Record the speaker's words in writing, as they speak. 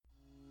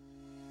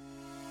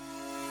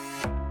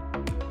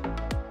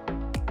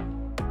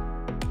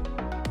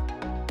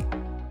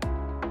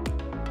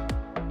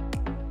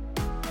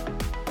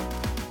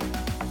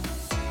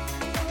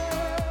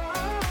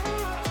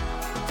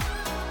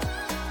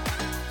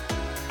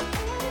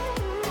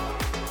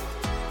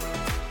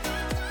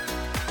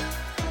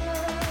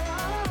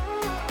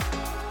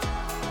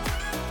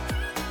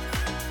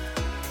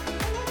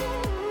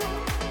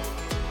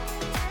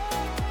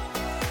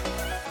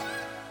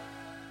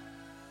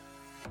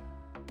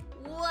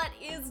What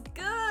is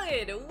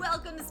good?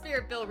 Welcome to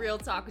Spirit-Filled Real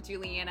Talk with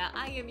Juliana.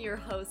 I am your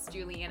host,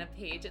 Juliana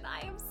Page, and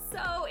I am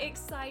so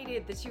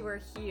excited that you are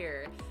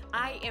here.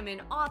 I am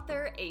an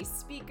author, a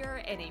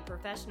speaker, and a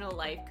professional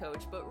life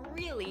coach, but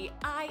really,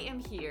 I am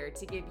here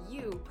to give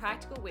you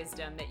practical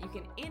wisdom that you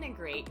can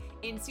integrate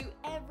into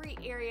every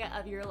area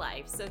of your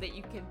life so that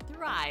you can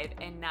thrive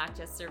and not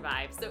just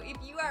survive. So if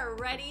you are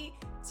ready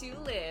to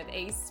live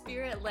a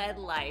spirit-led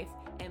life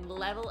and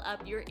level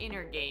up your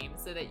inner game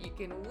so that you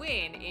can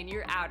win in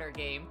your outer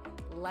game,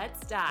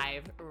 let's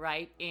dive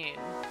right in.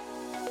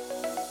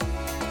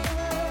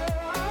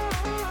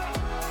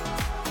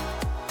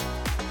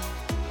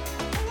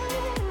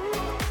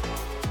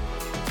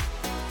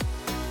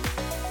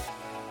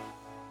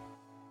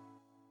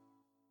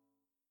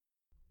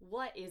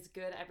 What is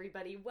good,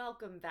 everybody?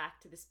 Welcome back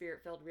to the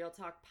Spirit-Filled Real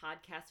Talk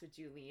podcast with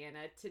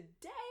Juliana.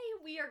 Today,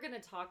 we are going to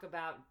talk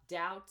about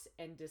doubt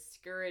and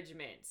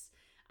discouragement.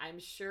 I'm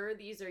sure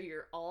these are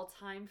your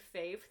all-time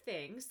fave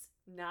things.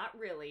 Not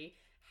really.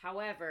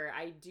 However,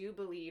 I do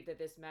believe that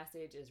this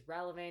message is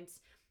relevant.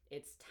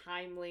 It's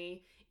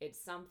timely. It's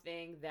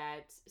something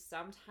that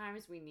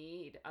sometimes we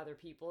need other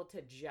people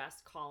to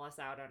just call us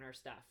out on our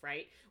stuff,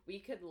 right? We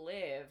could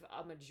live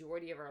a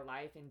majority of our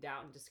life in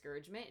doubt and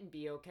discouragement and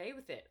be okay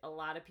with it. A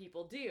lot of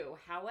people do.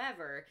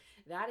 However,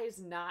 that is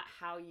not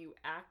how you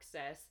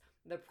access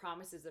the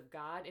promises of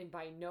God, and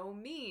by no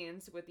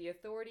means, with the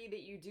authority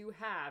that you do you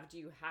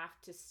have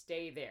to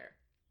stay there.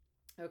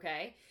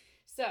 Okay?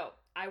 So,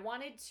 I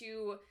wanted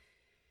to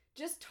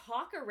just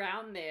talk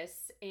around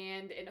this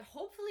and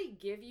hopefully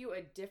give you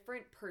a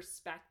different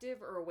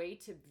perspective or a way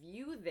to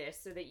view this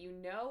so that you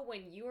know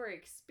when you are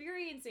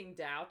experiencing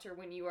doubt or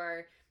when you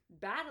are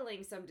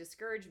battling some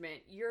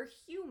discouragement, you're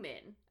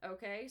human,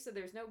 okay? So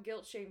there's no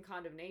guilt, shame,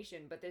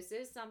 condemnation, but this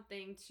is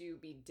something to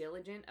be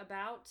diligent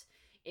about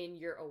in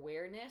your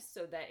awareness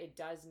so that it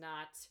does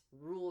not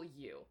rule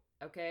you.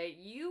 Okay,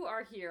 you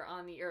are here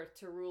on the earth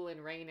to rule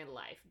and reign in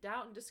life.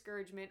 Doubt and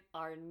discouragement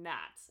are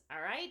not,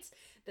 all right?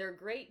 They're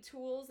great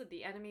tools that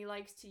the enemy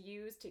likes to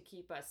use to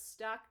keep us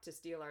stuck, to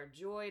steal our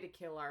joy, to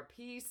kill our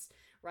peace,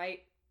 right?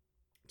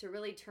 To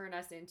really turn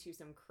us into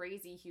some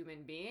crazy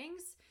human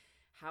beings.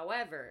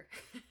 However,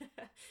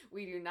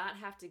 we do not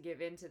have to give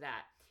in to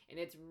that. And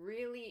it's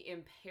really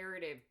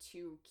imperative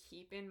to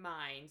keep in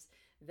mind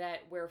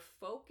that where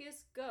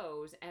focus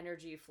goes,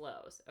 energy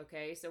flows,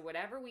 okay? So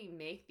whatever we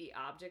make the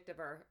object of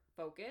our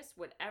focus,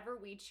 whatever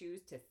we choose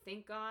to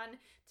think on,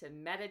 to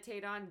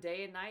meditate on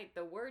day and night,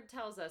 the word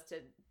tells us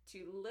to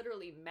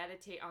literally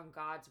meditate on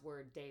God's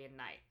word day and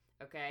night.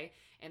 Okay?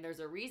 And there's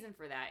a reason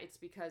for that. It's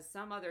because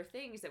some other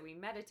things that we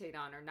meditate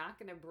on are not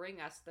going to bring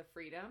us the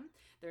freedom.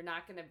 They're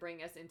not going to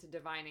bring us into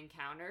divine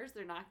encounters.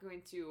 They're not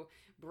going to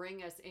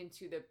bring us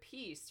into the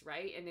peace,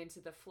 right? And into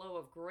the flow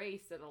of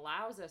grace that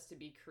allows us to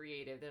be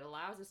creative, that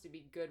allows us to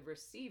be good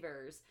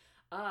receivers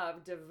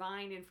of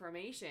divine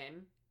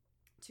information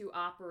to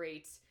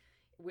operate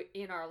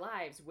in our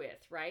lives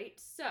with, right?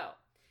 So,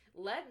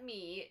 let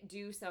me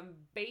do some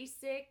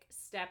basic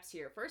steps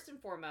here. First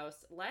and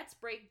foremost, let's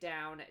break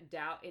down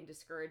doubt and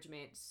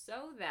discouragement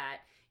so that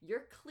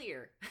you're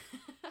clear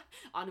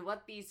on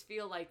what these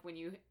feel like when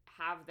you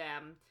have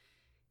them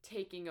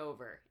taking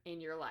over in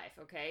your life,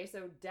 okay?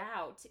 So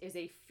doubt is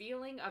a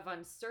feeling of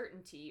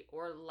uncertainty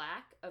or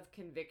lack of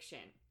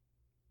conviction.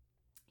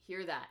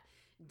 Hear that.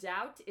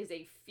 Doubt is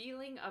a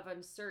feeling of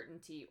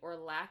uncertainty or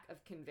lack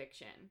of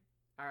conviction,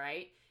 all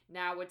right?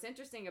 Now, what's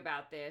interesting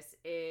about this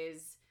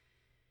is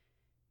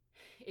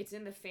it's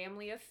in the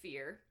family of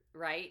fear,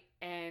 right?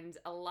 And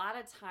a lot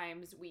of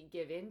times we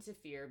give in to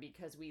fear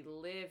because we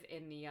live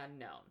in the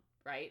unknown,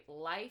 right?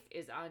 Life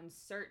is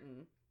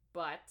uncertain,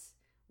 but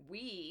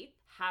we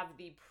have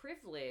the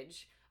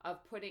privilege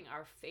of putting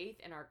our faith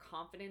and our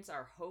confidence,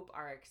 our hope,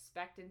 our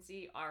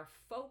expectancy, our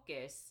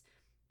focus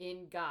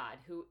in God,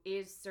 who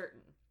is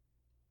certain.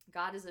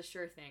 God is a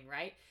sure thing,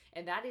 right?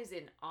 And that is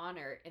an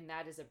honor and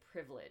that is a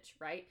privilege,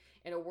 right?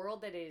 In a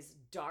world that is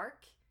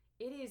dark,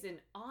 it is an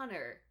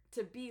honor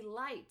to be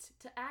light,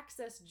 to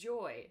access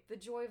joy, the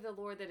joy of the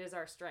Lord that is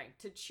our strength,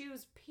 to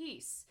choose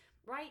peace,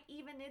 right?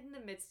 Even in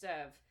the midst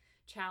of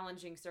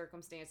challenging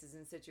circumstances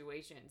and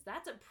situations.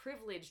 That's a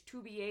privilege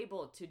to be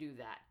able to do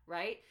that,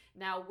 right?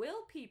 Now,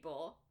 will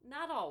people,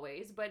 not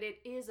always, but it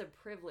is a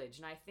privilege.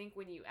 And I think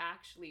when you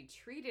actually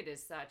treat it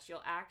as such,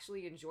 you'll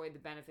actually enjoy the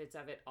benefits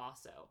of it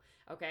also,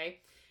 okay?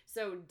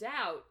 So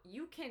doubt,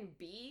 you can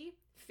be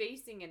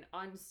facing an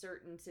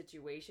uncertain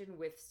situation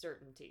with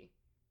certainty.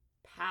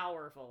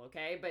 Powerful,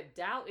 okay? But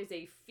doubt is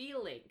a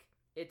feeling.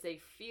 It's a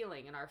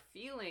feeling, and our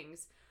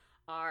feelings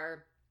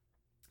are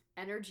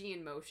energy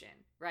in motion,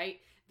 right?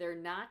 They're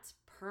not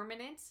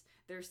permanent.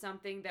 They're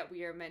something that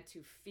we are meant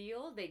to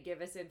feel. They give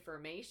us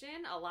information.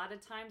 A lot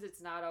of times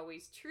it's not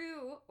always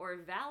true or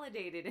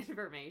validated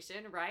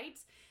information, right?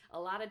 A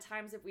lot of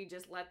times if we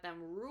just let them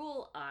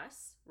rule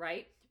us,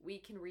 right, we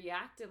can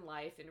react in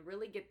life and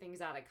really get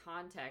things out of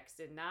context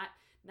and not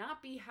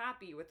be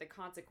happy with the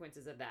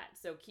consequences of that.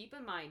 So keep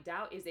in mind,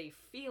 doubt is a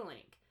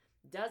feeling.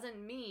 doesn't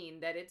mean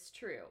that it's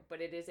true,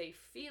 but it is a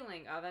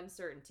feeling of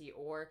uncertainty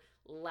or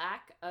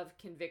lack of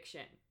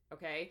conviction,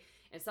 okay?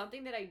 And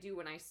something that I do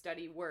when I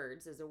study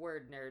words as a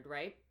word nerd,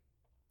 right,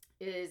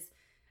 is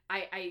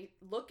I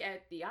look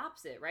at the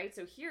opposite, right?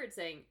 So here it's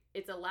saying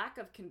it's a lack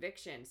of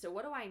conviction. So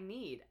what do I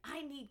need?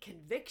 I need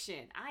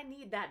conviction. I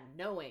need that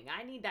knowing.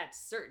 I need that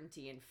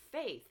certainty. And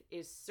faith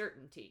is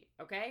certainty,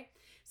 okay?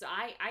 So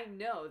I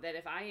know that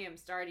if I am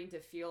starting to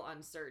feel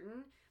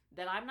uncertain,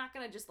 that I'm not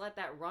going to just let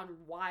that run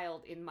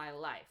wild in my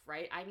life,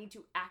 right? I need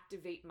to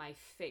activate my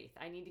faith.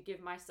 I need to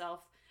give myself,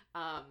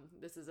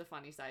 this is a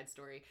funny side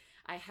story.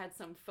 I had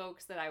some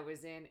folks that I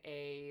was in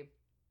a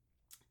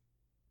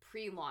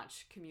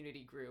pre-launch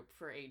community group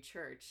for a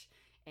church,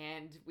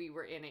 and we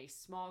were in a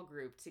small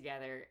group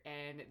together,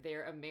 and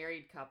they're a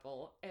married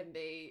couple, and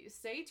they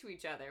say to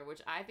each other,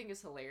 which I think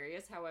is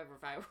hilarious. However,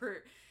 if I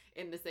were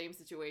in the same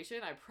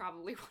situation, I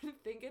probably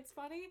wouldn't think it's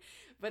funny,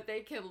 but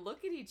they can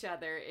look at each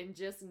other and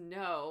just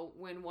know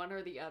when one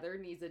or the other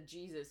needs a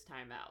Jesus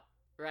timeout,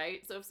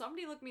 right? So if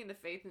somebody looked me in the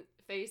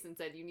face and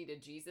said, you need a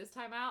Jesus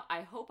timeout,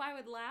 I hope I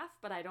would laugh,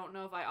 but I don't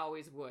know if I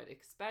always would,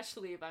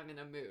 especially if I'm in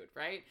a mood,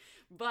 right?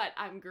 But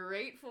I'm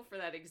grateful for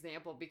that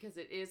example because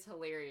it is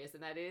hilarious,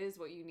 and that is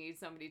what you need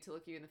somebody to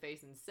look you in the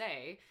face and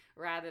say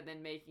rather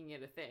than making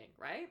it a thing,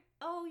 right?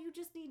 Oh, you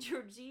just need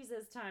your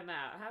Jesus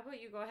timeout. How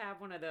about you go have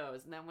one of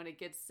those, and then when it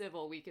gets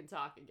civil, we can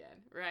talk again,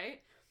 right?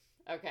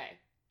 Okay,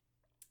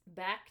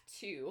 back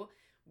to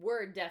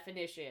word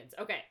definitions.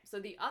 Okay, so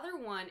the other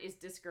one is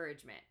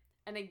discouragement.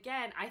 And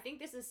again, I think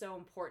this is so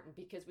important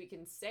because we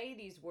can say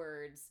these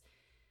words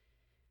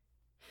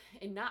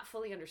and not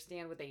fully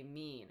understand what they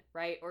mean,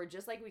 right? Or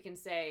just like we can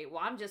say,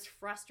 well, I'm just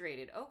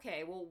frustrated.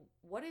 Okay, well,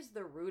 what is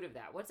the root of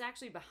that? What's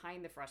actually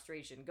behind the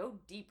frustration? Go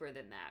deeper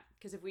than that.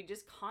 Because if we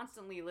just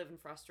constantly live in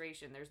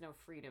frustration, there's no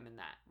freedom in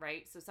that,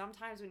 right? So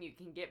sometimes when you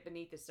can get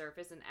beneath the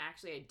surface and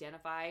actually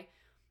identify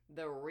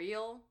the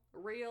real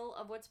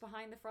of what's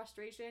behind the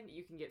frustration,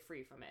 you can get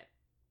free from it.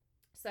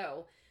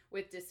 So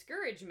with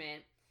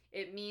discouragement,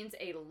 it means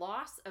a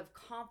loss of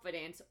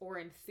confidence or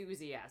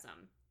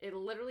enthusiasm. It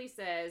literally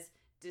says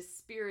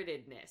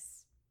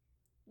dispiritedness.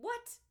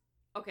 What?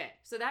 Okay,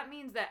 so that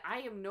means that I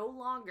am no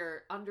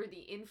longer under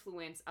the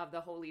influence of the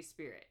Holy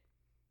Spirit.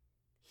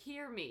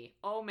 Hear me.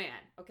 Oh man,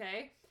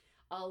 okay?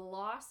 A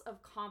loss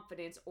of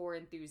confidence or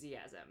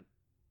enthusiasm.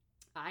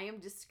 I am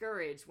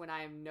discouraged when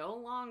I am no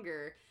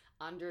longer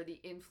under the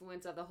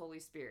influence of the Holy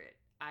Spirit.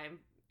 I'm,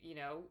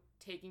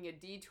 taking a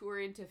detour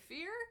into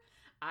fear.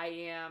 I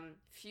am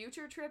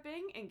future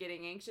tripping and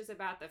getting anxious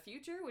about the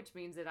future, which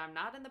means that I'm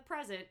not in the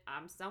present.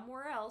 I'm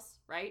somewhere else,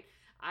 right?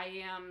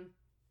 I am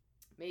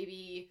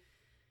maybe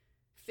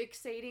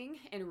fixating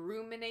and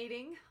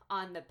ruminating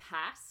on the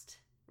past,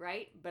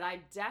 right? But I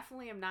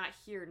definitely am not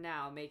here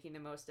now making the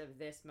most of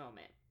this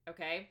moment,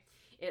 okay?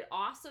 It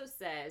also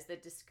says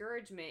that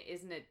discouragement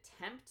is an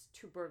attempt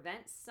to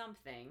prevent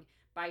something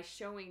by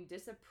showing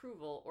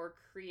disapproval or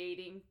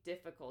creating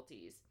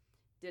difficulties.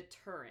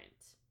 Deterrent.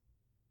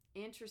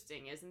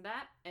 Interesting, isn't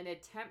that? An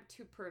attempt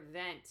to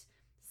prevent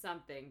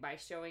something by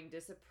showing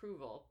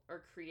disapproval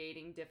or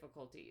creating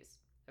difficulties,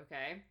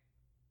 okay?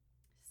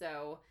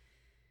 So,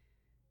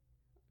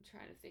 I'm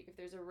trying to think if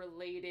there's a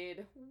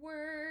related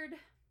word.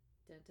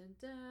 Dun, dun,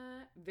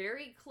 dun.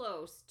 Very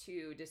close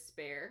to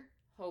despair,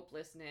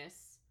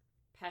 hopelessness,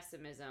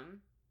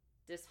 pessimism,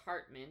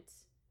 disheartenment,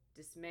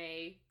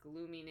 dismay,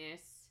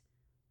 gloominess.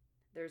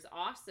 There's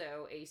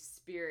also a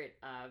spirit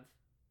of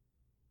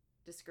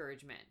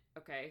discouragement,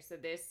 okay? So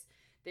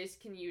this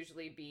can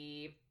usually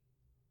be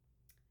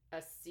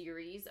a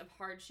series of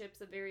hardships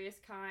of various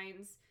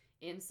kinds,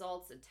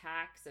 insults,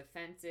 attacks,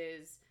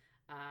 offenses,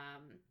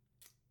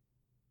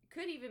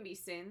 could even be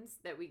sins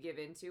that we give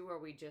into where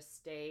we just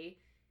stay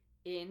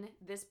in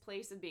this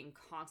place of being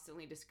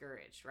constantly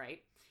discouraged,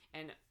 right?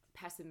 And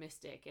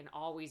pessimistic and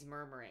always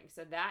murmuring.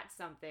 So that's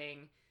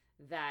something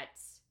that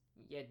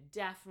you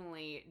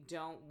definitely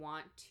don't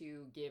want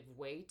to give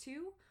way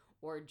to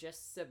or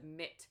just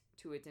submit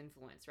to its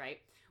influence, right?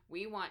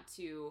 We want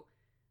to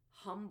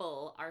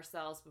humble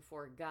ourselves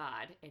before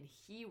God and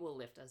He will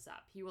lift us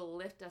up. He will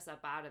lift us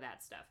up out of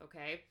that stuff,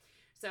 okay?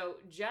 So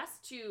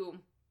just to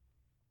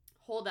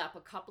hold up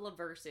a couple of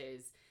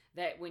verses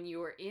that when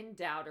you are in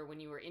doubt or when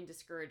you are in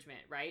discouragement,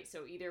 right?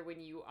 So either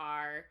when you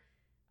are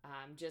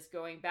just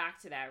going back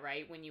to that,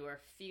 right? When you are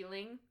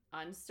feeling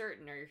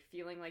uncertain or you're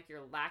feeling like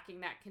you're lacking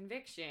that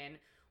conviction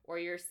or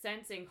you're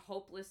sensing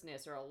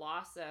hopelessness or a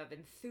loss of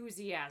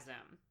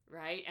enthusiasm,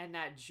 right? And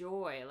that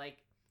joy, like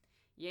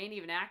you ain't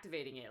even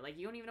activating it. Like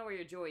you don't even know where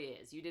your joy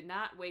is. You did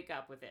not wake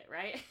up with it,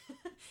 right?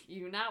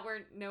 You do not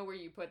know where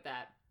you put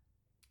that,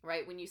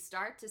 right? When you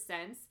start to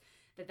sense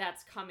that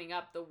that's coming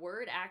up, the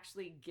word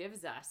actually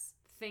gives us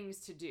things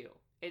to do.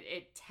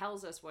 It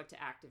tells us what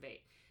to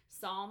activate.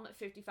 Psalm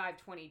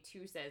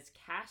 55:22 says,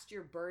 cast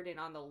your burden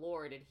on the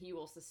Lord and He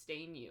will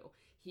sustain you.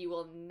 He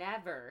will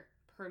never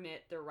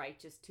permit the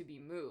righteous to be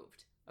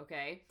moved,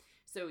 okay?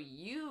 So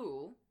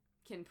you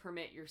can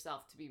permit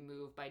yourself to be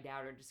moved by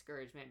doubt or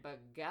discouragement, but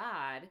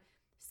God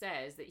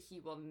says that he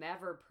will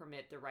never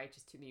permit the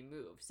righteous to be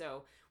moved.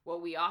 So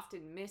what we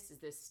often miss is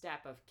this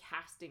step of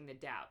casting the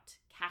doubt,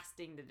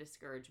 casting the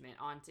discouragement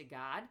onto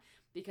God,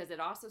 because it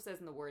also says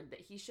in the word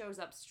that he shows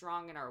up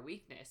strong in our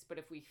weakness. But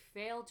if we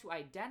fail to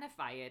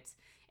identify it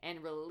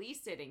and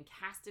release it and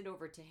cast it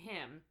over to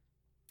him,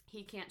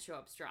 he can't show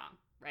up strong,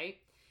 right?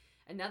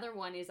 Another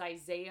one is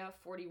Isaiah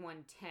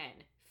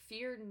 41:10.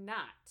 Fear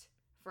not,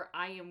 for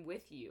I am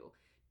with you.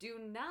 Do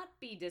not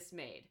be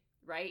dismayed,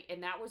 right?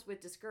 And that was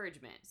with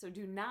discouragement. So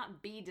do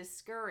not be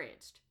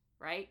discouraged,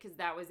 right? Because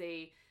that was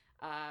a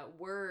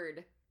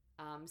word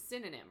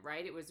synonym,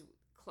 right? It was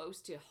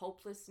close to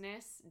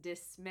hopelessness,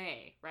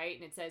 dismay, right?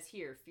 And it says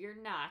here, fear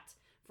not,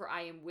 for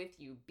I am with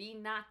you. Be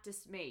not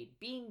dismayed.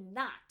 Be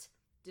not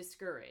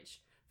discouraged,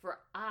 for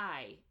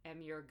I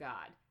am your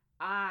God.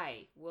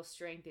 I will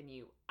strengthen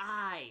you.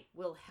 I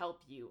will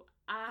help you.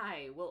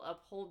 I will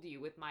uphold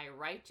you with my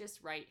righteous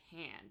right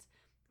hand.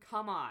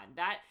 Come on.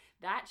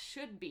 That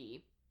should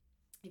be,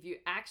 if you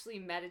actually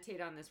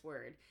meditate on this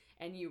word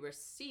and you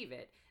receive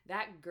it,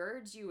 that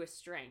girds you with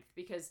strength,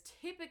 because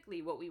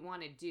typically what we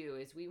want to do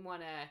is we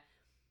want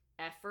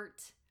to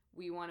effort,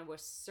 we want to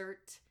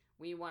assert,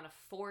 we want to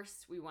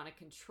force, we want to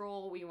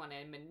control, we want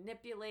to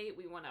manipulate,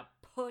 we want to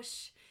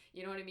push,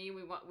 you know what I mean?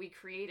 We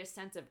create a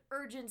sense of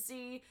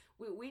urgency.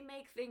 We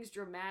make things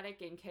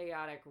dramatic and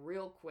chaotic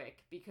real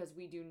quick because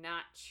we do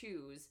not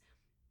choose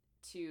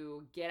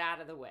to get out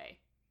of the way,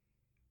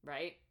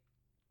 right?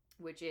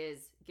 Which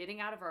is,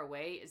 getting out of our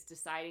way is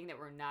deciding that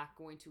we're not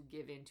going to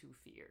give in to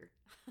fear.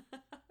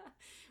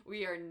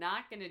 We are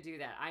not going to do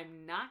that.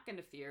 I'm not going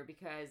to fear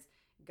because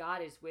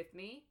God is with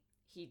me.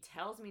 He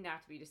tells me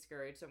not to be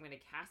discouraged, so I'm going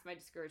to cast my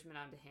discouragement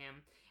onto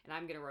him, and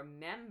I'm going to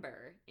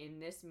remember in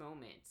this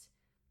moment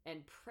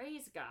and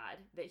praise God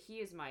that he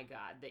is my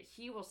God, that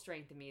he will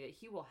strengthen me, that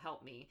he will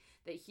help me,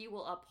 that he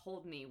will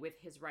uphold me with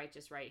his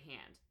righteous right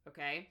hand,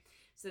 okay?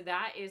 So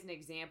that is an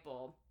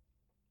example.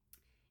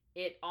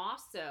 It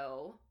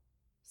also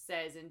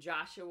says in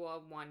Joshua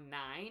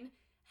 1:9,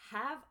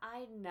 have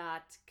I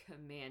not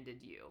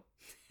commanded you?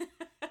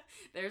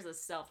 There's a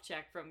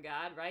self-check from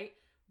God, right?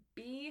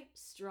 Be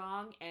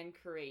strong and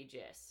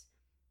courageous.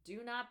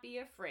 Do not be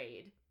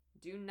afraid.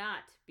 Do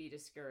not be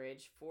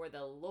discouraged, for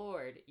the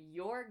Lord,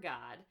 your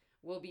God,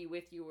 will be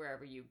with you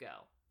wherever you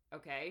go.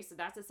 Okay, so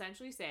that's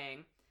essentially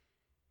saying,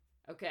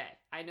 okay,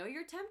 I know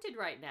you're tempted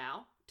right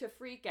now to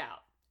freak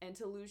out and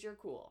to lose your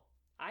cool.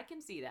 I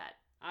can see that.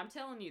 I'm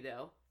telling you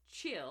though,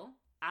 chill.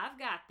 I've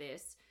got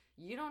this.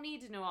 You don't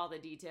need to know all the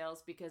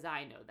details because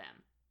I know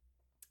them,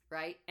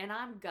 right? And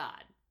I'm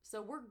God,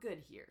 so we're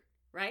good here,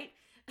 right?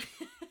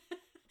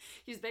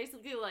 He's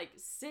basically like,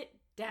 sit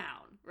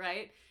down,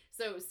 right?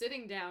 So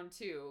sitting down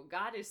too,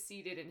 God is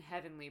seated in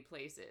heavenly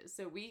places.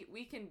 So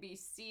we can be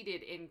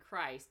seated in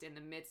Christ in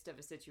the midst of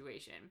a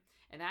situation.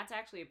 And that's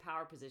actually a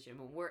power position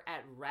when we're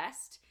at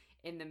rest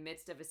in the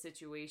midst of a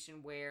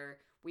situation where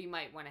we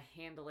might want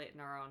to handle it in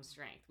our own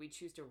strength. We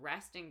choose to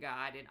rest in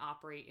God and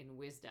operate in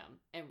wisdom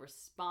and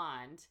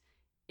respond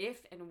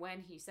if and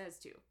when he says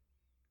to.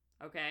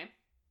 Okay?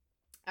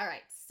 All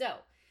right, so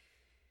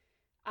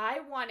I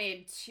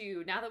wanted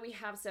to, now that we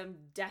have some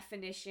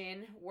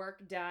definition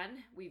work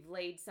done, we've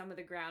laid some of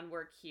the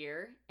groundwork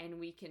here, and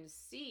we can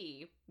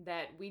see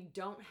that we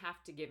don't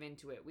have to give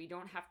into it. We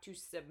don't have to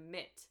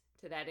submit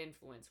to that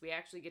influence. We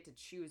actually get to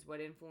choose what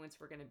influence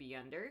we're going to be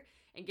under,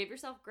 and give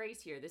yourself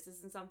grace here. This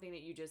isn't something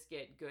that you just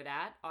get good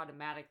at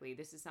automatically.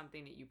 This is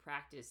something that you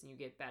practice and you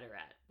get better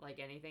at, like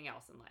anything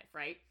else in life,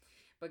 right?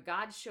 But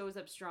God shows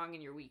up strong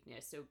in your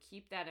weakness, so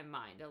keep that in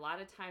mind. A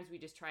lot of times we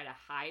just try to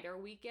hide our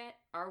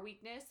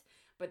weakness,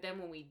 but then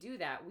when we do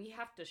that, we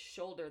have to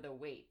shoulder the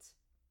weight,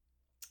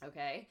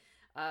 okay,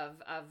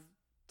 of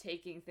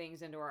taking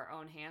things into our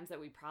own hands that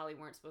we probably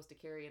weren't supposed to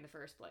carry in the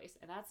first place.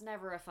 And that's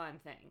never a fun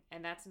thing.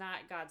 And that's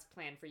not God's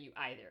plan for you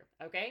either,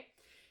 okay?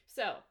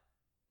 So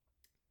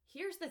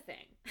here's the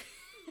thing.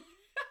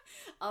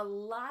 A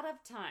lot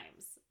of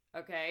times,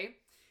 okay,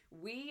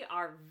 we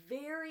are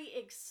very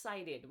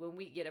excited when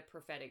we get a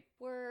prophetic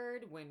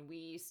word, when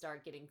we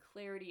start getting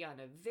clarity on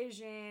a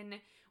vision,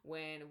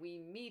 when we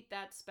meet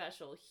that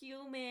special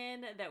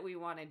human that we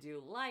want to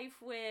do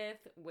life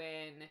with,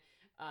 when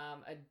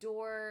a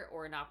door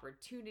or an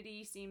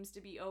opportunity seems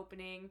to be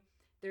opening.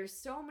 There's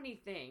so many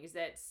things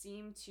that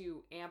seem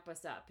to amp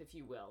us up, if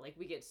you will. Like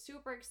we get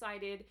super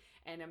excited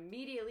and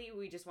immediately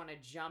we just want to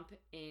jump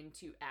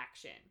into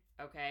action,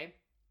 okay?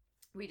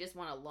 We just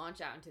want to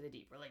launch out into the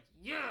deep. We're like,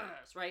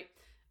 yes, right?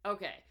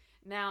 Okay.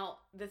 Now,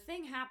 the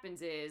thing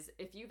happens is,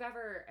 if you've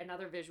ever,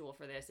 another visual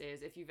for this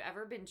is, if you've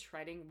ever been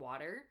treading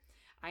water,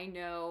 I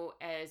know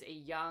as a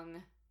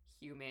young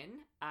human,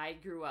 I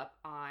grew up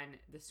on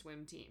the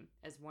swim team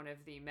as one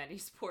of the many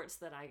sports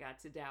that I got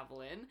to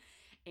dabble in.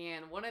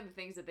 And one of the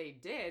things that they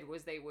did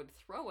was they would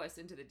throw us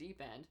into the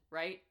deep end,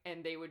 right?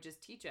 And they would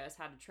just teach us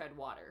how to tread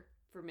water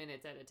for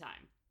minutes at a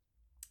time,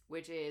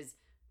 which is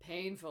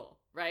painful,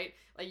 right?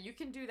 Like you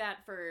can do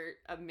that for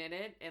a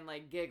minute and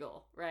like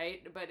giggle,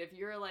 right? But if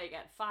you're like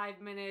at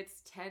 5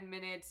 minutes, 10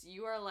 minutes,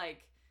 you are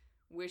like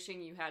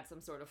wishing you had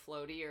some sort of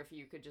floaty, or if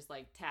you could just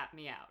like tap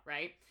me out,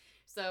 right?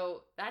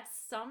 So that's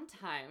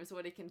sometimes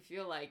what it can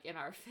feel like in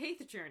our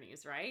faith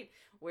journeys, right?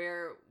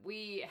 Where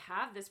we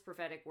have this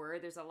prophetic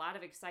word, there's a lot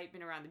of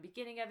excitement around the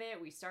beginning of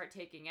it, we start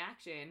taking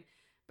action,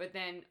 but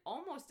then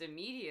almost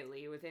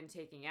immediately within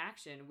taking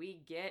action,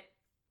 we get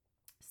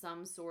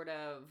some sort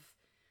of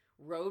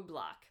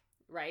roadblock,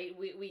 right?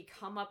 We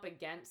come up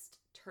against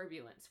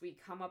turbulence. We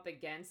come up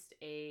against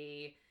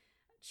a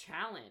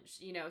challenge,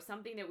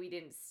 something that we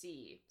didn't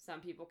see. Some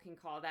people can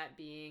call that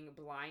being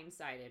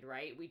blindsided,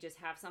 right? We just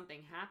have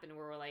something happen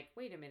where we're like,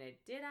 wait a minute,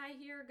 did I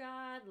hear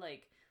God?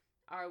 Like,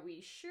 are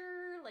we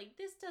sure? Like,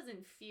 this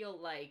doesn't feel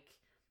like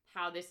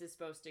how this is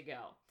supposed to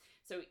go.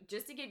 So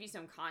just to give you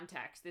some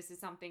context, this is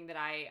something that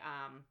I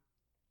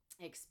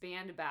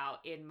expand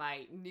about in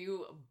my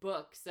new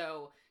book.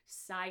 So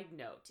side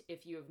note,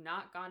 if you have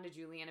not gone to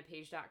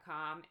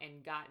julianapage.com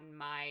and gotten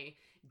my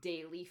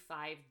daily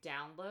 5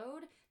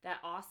 download, that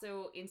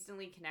also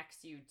instantly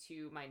connects you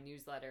to my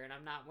newsletter. And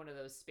I'm not one of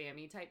those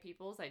spammy type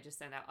peoples. I just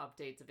send out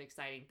updates of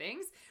exciting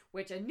things,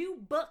 which a new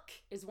book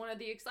is one of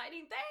the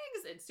exciting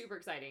things. It's super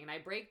exciting. And I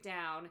break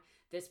down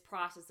this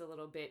process a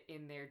little bit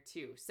in there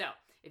too. So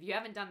if you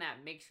haven't done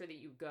that, make sure that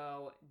you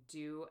go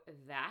do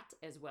that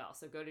as well.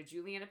 So go to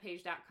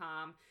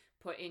julianapage.com,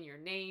 put in your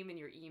name and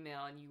your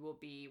email, and you will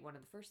be one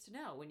of the first to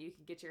know when you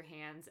can get your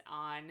hands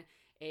on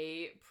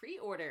a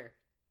pre-order.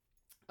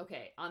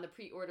 Okay, on the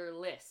pre-order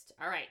list.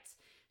 All right.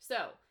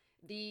 So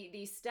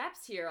the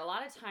steps here, a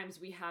lot of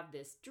times we have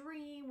this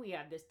dream, we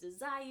have this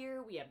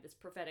desire, we have this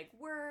prophetic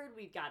word,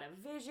 we've got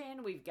a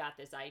vision, we've got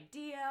this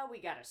idea, we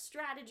got a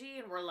strategy,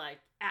 and we're like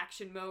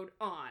action mode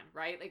on,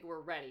 right? Like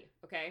we're ready,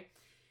 okay?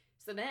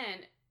 So then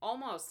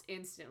almost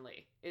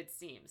instantly, it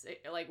seems,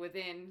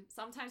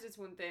 sometimes it's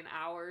within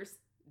hours,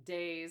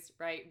 days,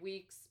 right?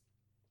 Weeks,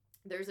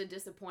 there's a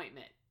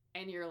disappointment.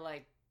 And you're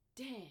like,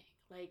 dang,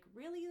 like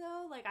really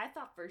though? Like I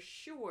thought for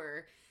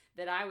sure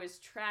that I was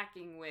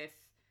tracking with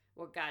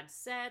what God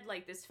said.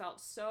 Like this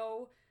felt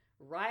so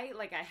right.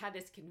 Like I had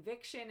this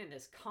conviction and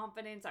this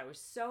confidence. I was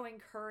so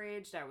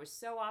encouraged. I was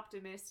so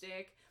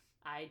optimistic.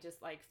 I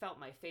just like felt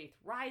my faith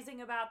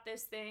rising about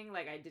this thing.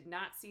 Like I did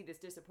not see this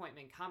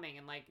disappointment coming.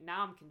 And like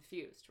now I'm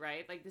confused,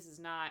 right? Like this is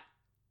not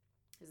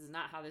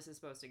how this is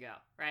supposed to go,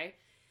 right?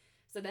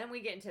 So then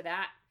we get into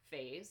that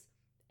phase.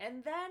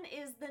 And then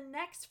is the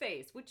next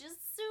phase, which is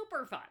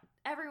super fun.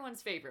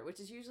 Everyone's favorite, which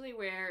is usually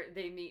where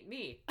they meet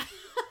me,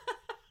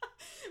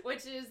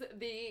 which is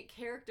the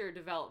character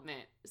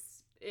development.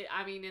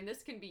 And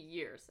this can be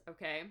years,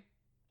 okay?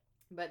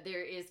 But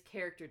there is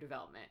character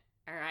development,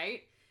 all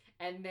right?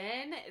 And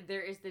then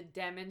there is the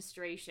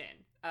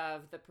demonstration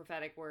of the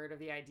prophetic word, of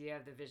the idea,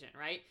 of the vision,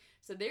 right?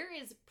 So there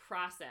is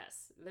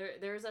process.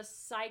 There's a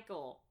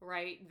cycle,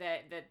 right,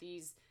 that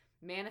these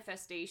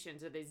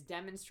manifestations or these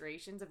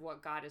demonstrations of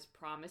what God has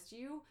promised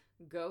you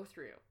go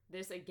through.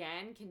 This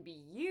again can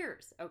be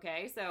years,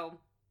 okay? So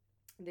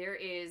there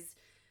is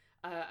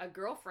a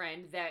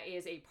girlfriend that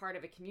is a part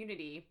of a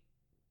community,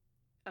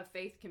 a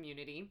faith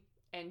community,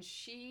 and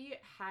she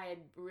had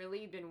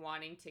really been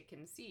wanting to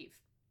conceive.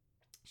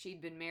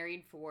 She'd been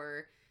married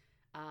for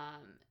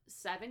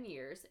 7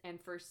 years, and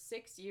for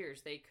 6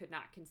 years they could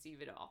not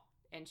conceive at all.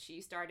 And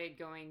she started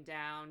going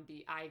down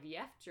the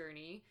IVF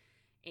journey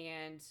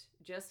and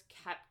just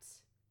kept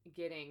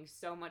getting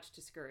so much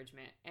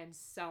discouragement and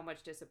so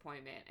much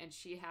disappointment. And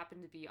she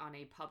happened to be on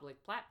a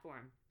public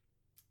platform.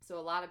 So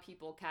a lot of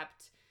people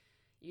kept,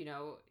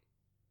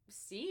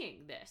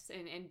 seeing this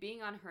and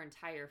being on her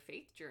entire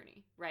faith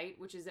journey, right?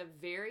 Which is a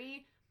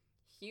very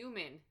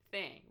human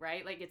thing,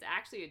 right? Like it's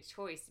actually a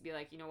choice to be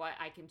like, you know what,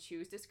 I can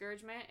choose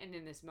discouragement, and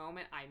in this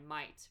moment I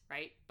might,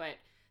 right? But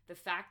the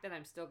fact that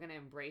I'm still going to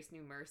embrace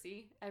new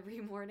mercy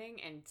every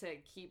morning and to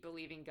keep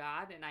believing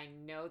God, and I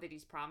know that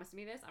He's promised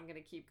me this, I'm going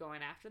to keep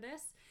going after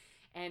this.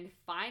 And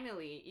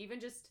finally, even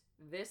just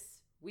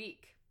this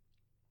week,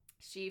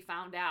 she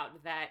found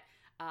out that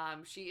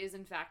she is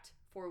in fact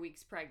 4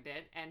 weeks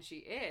pregnant, and she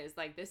is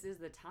like, this is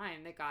the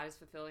time that God is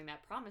fulfilling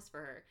that promise for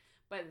her.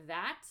 But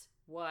that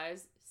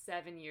was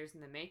 7 years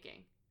in the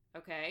making,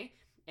 okay?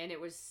 And it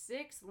was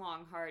 6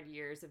 long, hard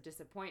years of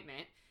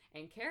disappointment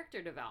and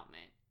character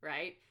development,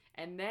 right?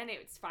 And then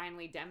it's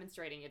finally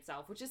demonstrating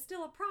itself, which is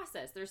still a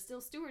process. There's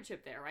still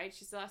stewardship there, right?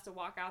 She still has to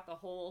walk out the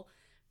whole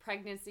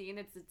pregnancy, and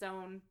it's its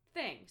own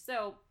thing.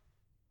 So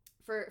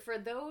for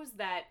those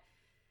that,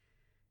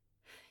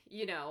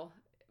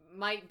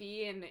 might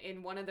be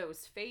in one of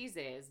those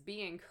phases,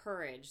 be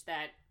encouraged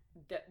that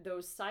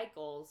those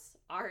cycles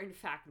are in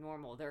fact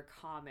normal. They're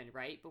common,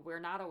 right? But we're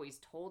not always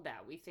told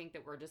that. We think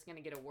that we're just going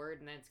to get a word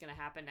and then it's going to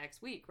happen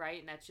next week, right?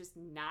 And that's just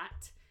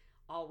not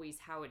always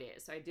how it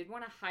is. So I did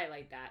want to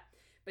highlight that.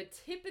 But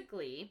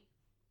typically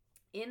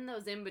in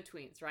those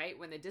in-betweens, right,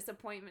 when the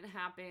disappointment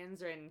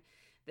happens or in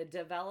the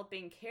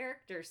developing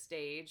character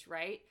stage,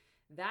 right,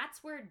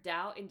 that's where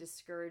doubt and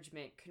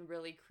discouragement can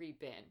really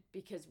creep in,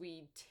 because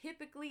we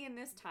typically in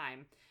this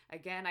time,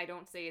 again, I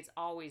don't say it's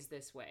always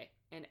this way,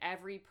 and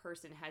every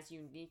person has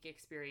unique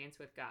experience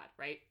with God,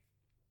 right?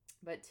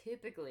 But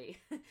typically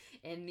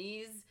in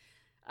these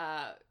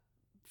uh,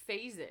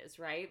 phases,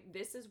 right?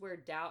 This is where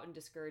doubt and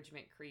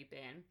discouragement creep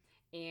in,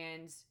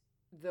 and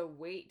the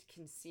wait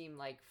can seem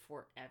like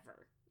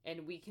forever.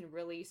 And we can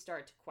really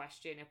start to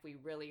question if we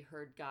really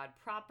heard God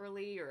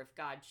properly, or if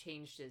God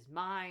changed his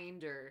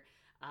mind, or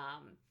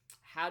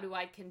how do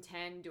I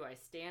contend? Do I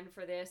stand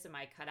for this? Am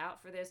I cut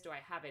out for this? Do I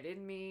have it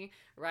in me?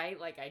 Right?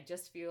 Like, I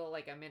just feel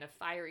like I'm in a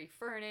fiery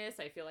furnace.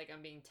 I feel like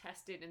I'm being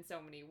tested in so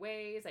many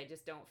ways. I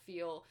just don't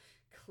feel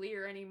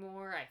clear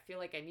anymore. I feel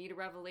like I need a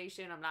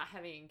revelation. I'm not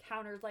having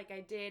encounters like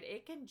I did.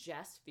 It can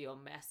just feel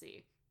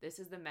messy. This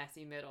is the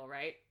messy middle,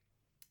 right?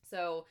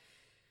 So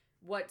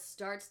what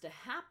starts to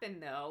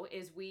happen, though,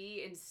 is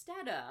we,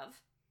 instead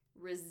of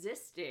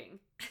resisting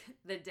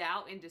the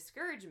doubt and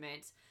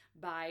discouragement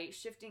by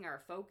shifting our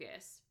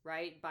focus,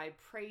 right? By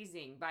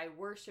praising, by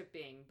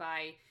worshiping,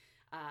 by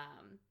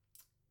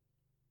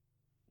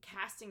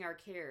casting our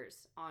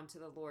cares onto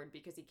the Lord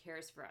because he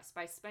cares for us,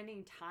 by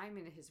spending time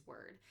in his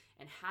word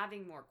and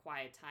having more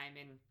quiet time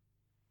and,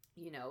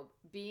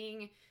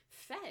 being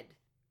fed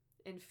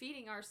and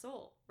feeding our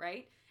soul,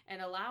 right?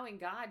 And allowing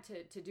God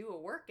to do a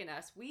work in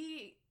us,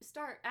 we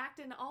start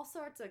acting all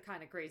sorts of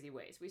kind of crazy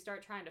ways. We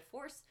start trying to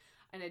force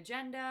an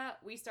agenda.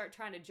 We start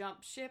trying to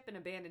jump ship and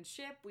abandon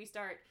ship. We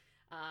start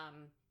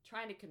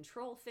trying to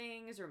control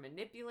things or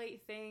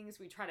manipulate things.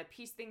 We try to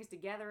piece things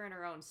together in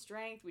our own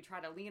strength. We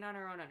try to lean on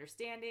our own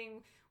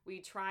understanding.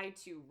 We try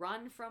to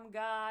run from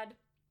God,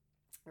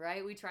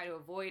 right? We try to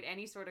avoid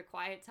any sort of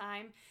quiet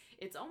time.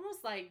 It's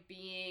almost like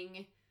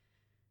being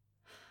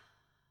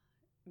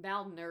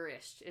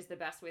malnourished is the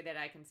best way that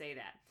I can say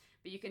that.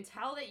 But you can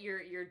tell that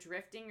you're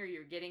drifting or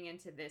you're getting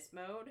into this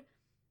mode.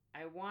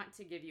 I want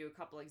to give you a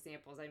couple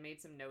examples. I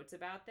made some notes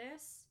about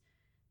this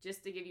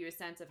just to give you a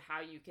sense of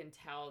how you can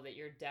tell that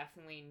you're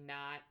definitely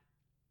not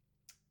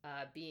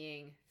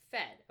being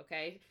fed,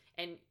 okay?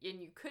 And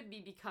you could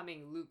be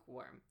becoming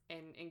lukewarm.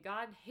 And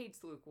God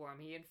hates lukewarm.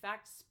 He, in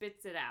fact,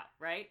 spits it out,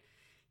 right?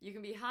 You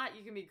can be hot,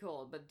 you can be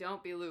cold, but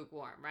don't be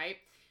lukewarm, right?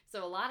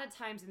 So a lot of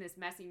times in this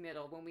messy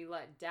middle, when we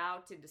let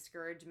doubt and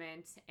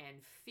discouragement and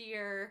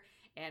fear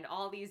and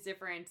all these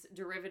different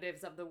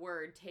derivatives of the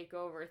word take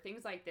over,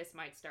 things like this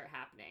might start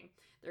happening.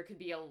 There could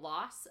be a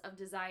loss of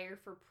desire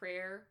for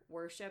prayer,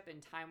 worship,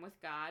 and time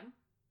with God.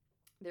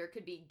 There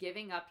could be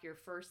giving up your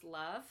first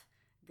love,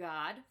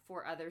 God,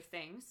 for other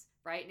things,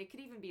 right? And it could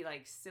even be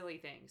like silly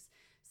things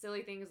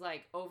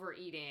like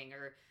overeating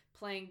or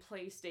playing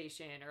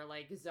PlayStation or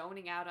like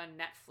zoning out on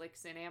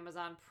Netflix and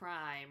Amazon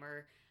Prime,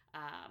 or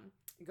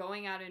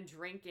going out and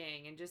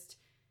drinking and just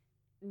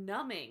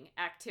numbing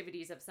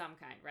activities of some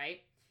kind,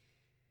 right?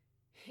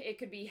 It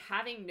could be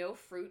having no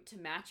fruit to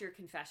match your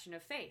confession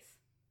of faith.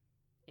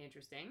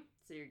 Interesting.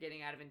 So you're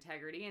getting out of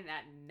integrity, and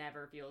that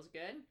never feels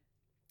good.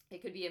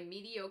 It could be a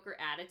mediocre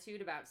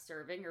attitude about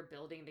serving or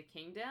building the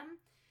kingdom,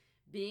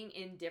 being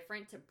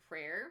indifferent to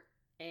prayer,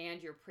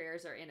 and your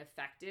prayers are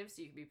ineffective.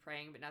 So you could be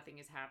praying, but nothing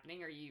is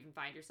happening, or you even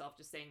find yourself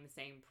just saying the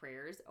same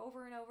prayers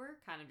over and over,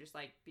 kind of just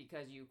like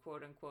because you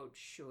quote unquote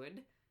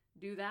should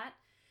do that.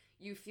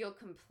 You feel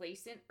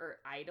complacent or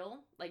idle,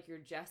 like you're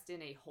just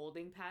in a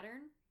holding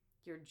pattern.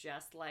 You're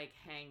just like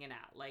hanging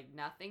out, like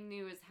nothing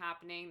new is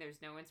happening.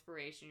 There's no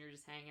inspiration. You're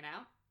just hanging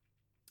out.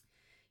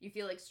 You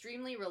feel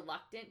extremely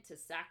reluctant to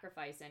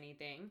sacrifice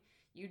anything.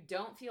 You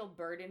don't feel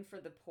burdened for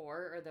the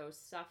poor or those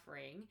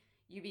suffering.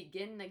 You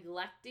begin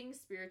neglecting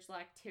spiritual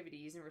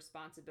activities and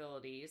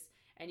responsibilities,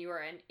 and you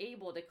are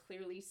unable to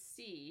clearly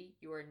see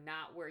you are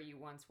not where you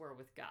once were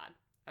with God.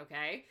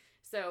 Okay?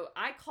 So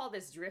I call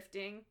this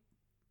drifting.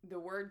 The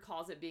word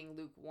calls it being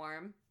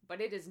lukewarm,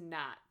 but it is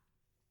not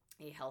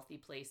a healthy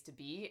place to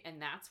be.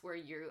 And that's where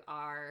you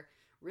are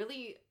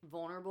really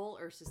vulnerable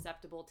or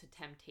susceptible to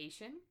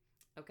temptation.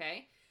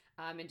 Okay?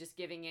 And just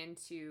giving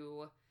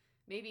into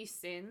maybe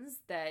sins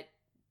that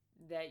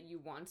you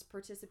once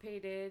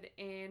participated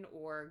in,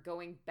 or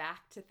going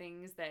back to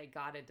things that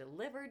God had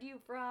delivered you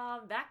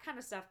from. That kind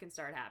of stuff can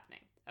start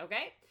happening.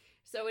 Okay?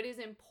 So it is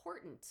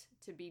important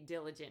to be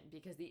diligent,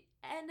 because the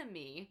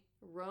enemy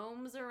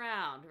roams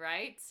around,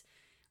 right?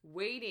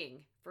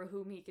 Waiting for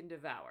whom he can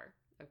devour.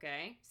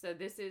 Okay? So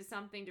this is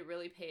something to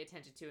really pay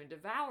attention to. And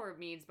devour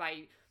means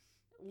by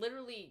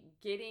literally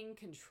getting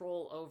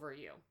control over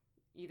you,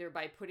 either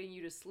by putting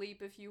you to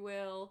sleep, if you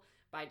will,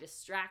 by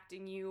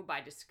distracting you, by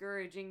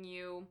discouraging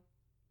you,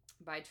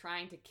 by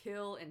trying to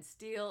kill and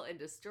steal and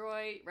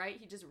destroy, right?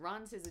 He just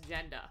runs his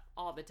agenda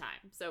all the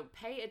time. So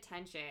pay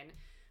attention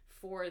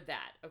for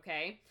that,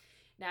 okay?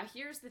 Now,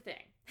 here's the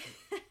thing.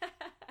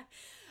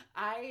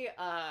 I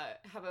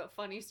have a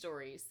funny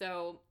story.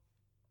 So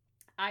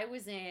I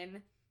was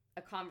in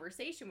a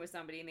conversation with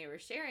somebody, and they were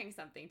sharing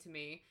something to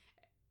me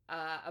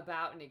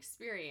about an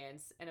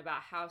experience and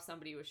about how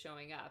somebody was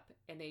showing up.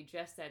 And they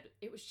just said,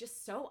 it was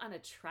just so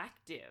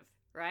unattractive,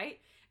 right?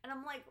 And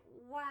I'm like,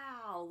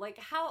 wow, like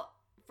how...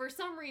 For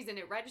some reason,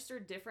 it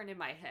registered different in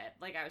my head.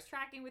 Like I was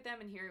tracking with them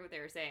and hearing what they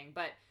were saying,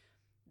 but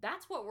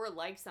that's what we're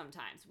like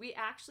sometimes. We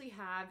actually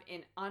have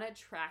an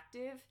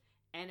unattractive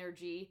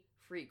energy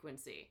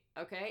frequency,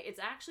 okay? It's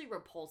actually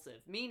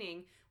repulsive,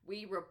 meaning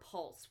we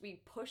repulse.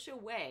 We push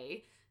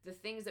away the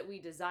things that we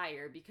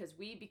desire because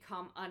we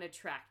become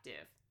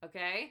unattractive,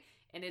 okay?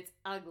 And it's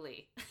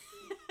ugly.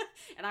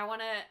 And I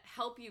want to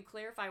help you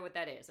clarify what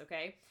that is,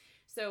 okay?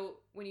 So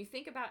when you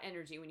think about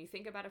energy, when you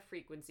think about a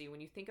frequency,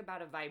 when you think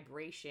about a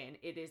vibration,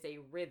 it is a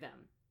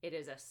rhythm. It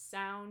is a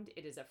sound.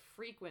 It is a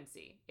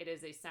frequency. It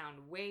is a sound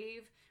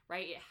wave,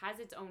 right? It has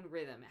its own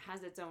rhythm. It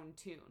has its own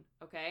tune,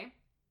 okay?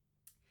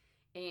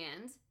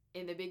 And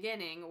in the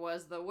beginning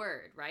was the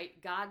Word,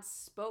 right? God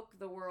spoke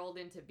the world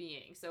into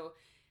being. So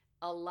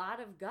a lot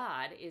of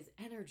God is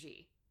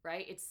energy,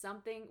 right? It's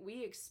something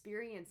we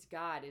experience.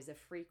 God is a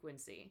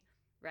frequency,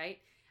 right?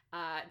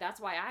 That's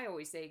why I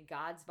always say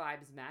God's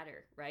vibes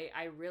matter, right?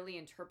 I really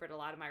interpret a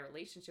lot of my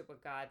relationship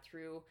with God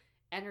through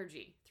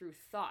energy, through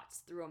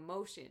thoughts, through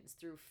emotions,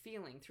 through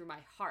feeling, through my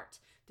heart,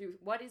 through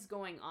what is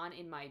going on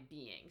in my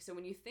being. So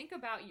when you think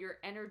about your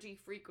energy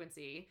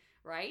frequency,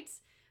 right?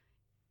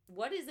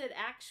 What is it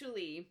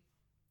actually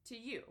to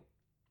you?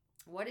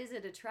 What is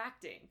it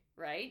attracting,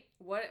 right?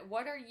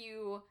 What are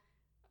you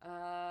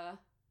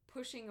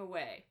pushing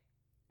away?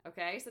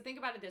 Okay, so think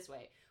about it this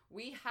way.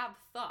 We have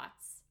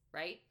thoughts,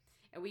 right?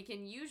 And we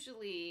can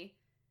usually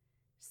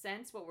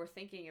sense what we're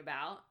thinking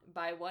about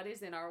by what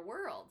is in our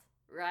world,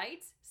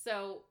 right?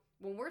 So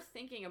when we're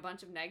thinking a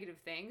bunch of negative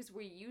things,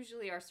 we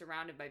usually are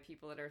surrounded by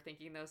people that are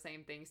thinking those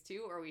same things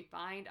too, or we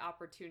find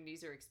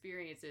opportunities or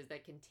experiences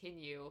that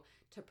continue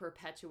to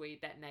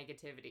perpetuate that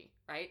negativity,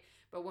 right?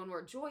 But when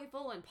we're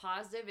joyful and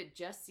positive, it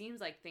just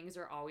seems like things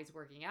are always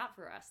working out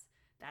for us.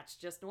 That's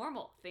just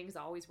normal. Things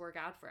always work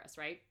out for us,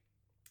 right?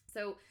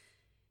 So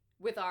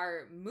with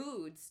our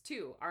moods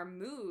too, our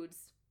moods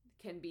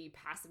can be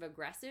passive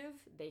aggressive,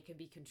 they can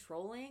be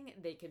controlling,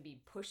 they can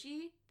be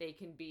pushy, they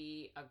can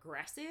be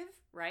aggressive,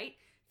 right?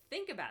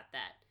 Think about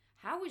that.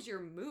 How is your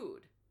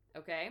mood?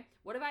 Okay?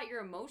 What about your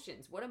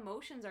emotions? What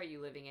emotions are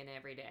you living in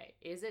every day?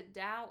 Is it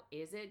doubt?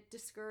 Is it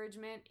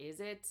discouragement?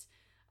 Is it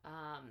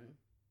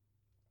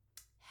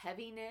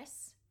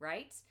heaviness,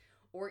 right?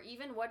 Or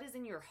even what is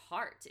in your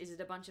heart? Is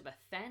it a bunch of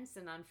offense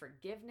and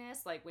unforgiveness?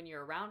 Like when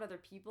you're around other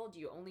people, do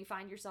you only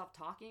find yourself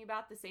talking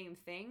about the same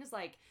things?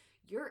 Like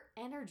your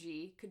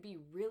energy could be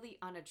really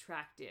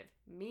unattractive,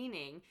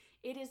 meaning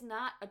it is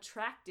not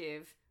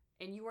attractive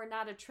and you are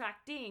not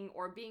attracting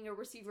or being a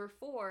receiver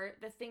for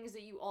the things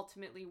that you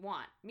ultimately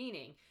want.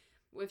 Meaning,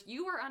 if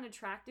you are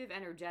unattractive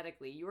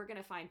energetically, you are going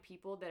to find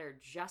people that are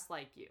just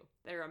like you,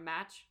 that are a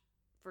match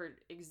for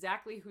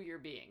exactly who you're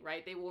being,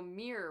 right? They will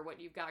mirror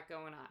what you've got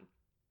going on.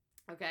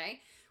 Okay?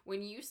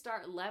 When you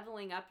start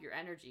leveling up your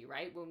energy,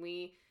 right? When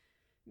we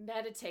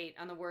meditate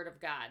on the Word of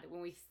God,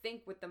 when we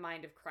think with the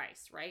mind of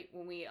Christ, right?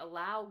 When we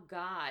allow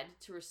God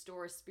to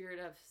restore a spirit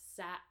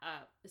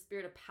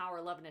of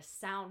power, love, and a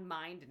sound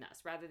mind in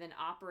us, rather than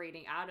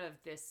operating out of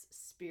this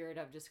spirit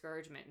of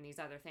discouragement and these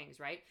other things,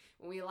 right?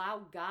 When we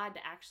allow God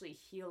to actually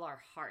heal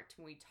our heart,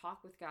 when we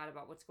talk with God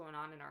about what's going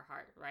on in our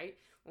heart, right?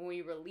 When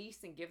we release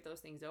and give those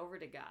things over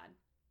to God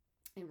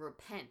and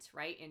repent,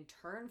 right? And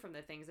turn from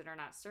the things that are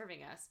not serving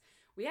us,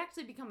 we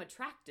actually become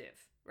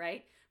attractive,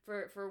 right?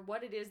 For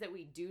what it is that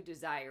we do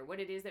desire, what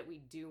it is that we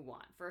do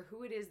want, for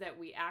who it is that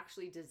we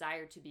actually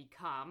desire to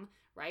become,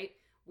 right?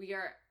 We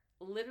are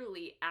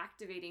literally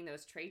activating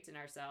those traits in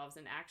ourselves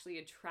and actually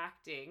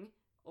attracting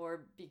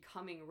or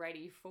becoming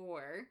ready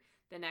for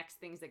the next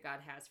things that God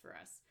has for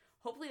us.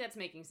 Hopefully that's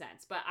making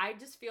sense. But I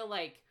just feel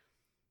like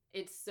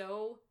it's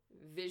so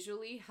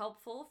visually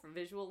helpful for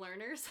visual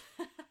learners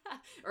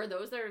or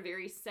those that are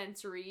very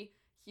sensory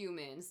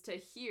humans to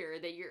hear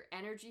that your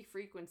energy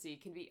frequency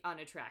can be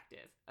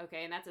unattractive,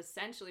 okay? And that's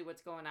essentially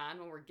what's going on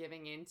when we're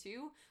giving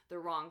into the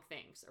wrong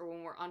things or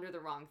when we're under the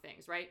wrong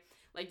things, right?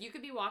 Like you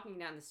could be walking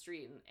down the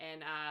street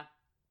and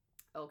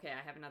okay,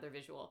 I have another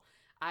visual.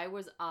 I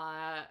was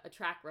a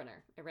track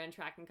runner. I ran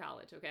track in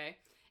college, okay?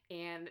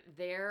 And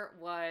there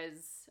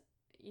was,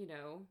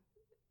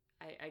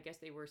 I guess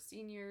they were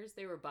seniors.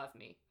 They were above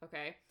me,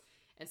 okay?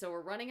 And so we're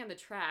running on the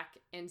track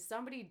and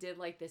somebody did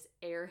like this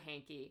air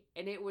hanky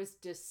and it was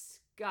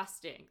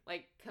disgusting,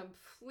 like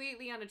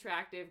completely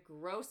unattractive,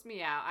 grossed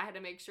me out. I had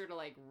to make sure to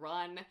like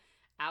run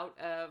out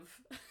of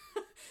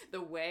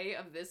the way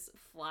of this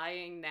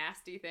flying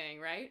nasty thing,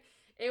 right?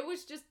 It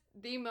was just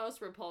the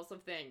most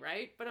repulsive thing,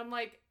 right? But I'm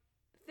like,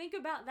 think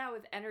about that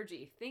with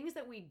energy. Things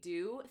that we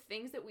do,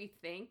 things that we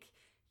think,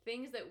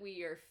 things that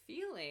we are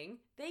feeling,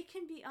 they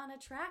can be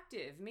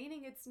unattractive,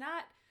 meaning it's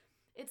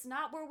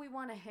not where we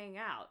want to hang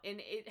out. And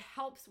it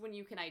helps when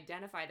you can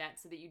identify that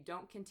so that you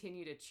don't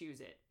continue to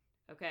choose it.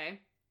 Okay?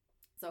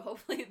 So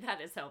hopefully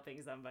that is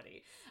helping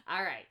somebody.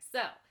 All right.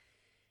 So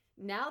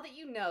now that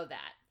you know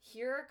that,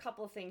 here are a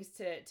couple of things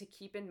to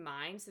keep in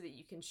mind so that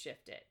you can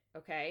shift it.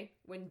 Okay?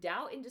 When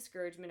doubt and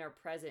discouragement are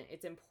present,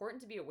 it's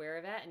important to be aware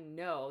of that and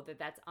know that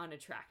that's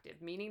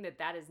unattractive, meaning that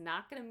that is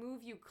not going to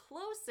move you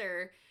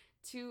closer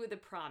to the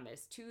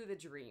promise, to the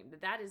dream,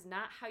 that is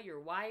not how you're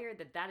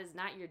wired, that is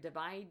not your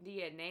divine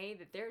DNA,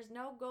 that there's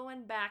no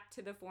going back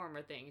to the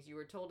former things. You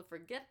were told to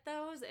forget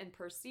those and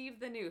perceive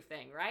the new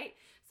thing, right?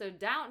 So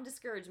doubt and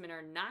discouragement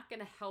are not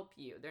going to help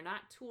you. They're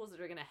not tools that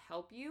are going to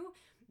help you.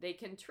 They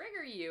can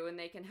trigger you and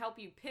they can help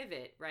you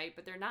pivot, right?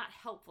 But they're not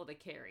helpful to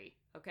carry,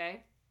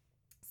 okay?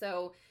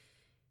 So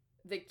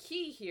the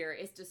key here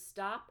is to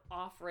stop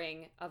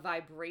offering a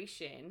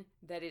vibration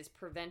that is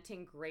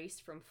preventing grace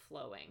from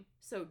flowing.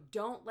 So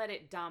don't let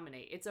it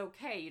dominate. It's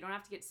okay. You don't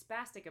have to get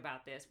spastic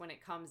about this when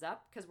it comes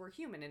up, because we're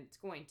human and it's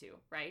going to,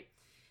 right?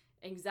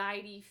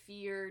 Anxiety,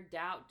 fear,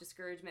 doubt,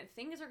 discouragement,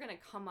 things are going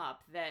to come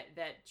up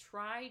that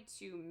try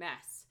to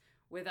mess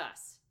with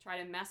us, try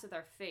to mess with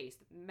our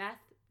faith,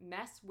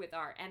 mess with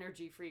our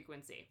energy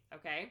frequency,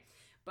 okay?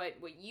 But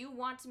what you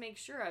want to make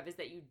sure of is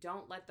that you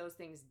don't let those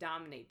things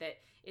dominate, that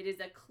it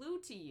is a clue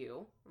to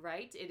you,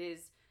 right? It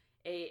is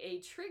a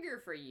trigger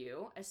for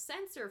you, a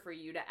sensor for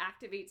you to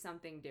activate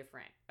something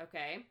different,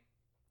 okay?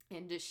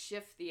 And to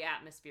shift the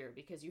atmosphere,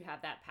 because you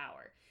have that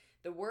power.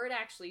 The word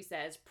actually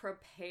says,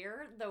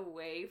 prepare the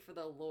way for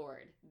the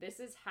Lord. This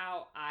is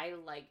how I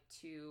like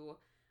to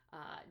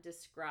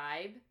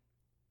describe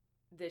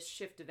this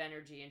shift of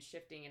energy and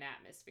shifting an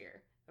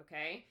atmosphere,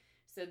 okay?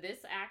 So this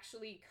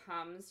actually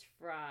comes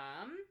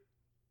from,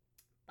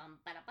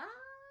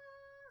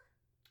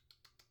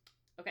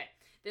 okay,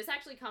 this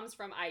actually comes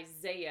from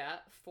Isaiah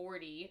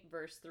 40,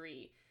 verse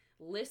 3.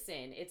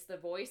 Listen, it's the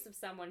voice of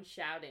someone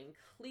shouting,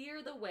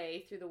 clear the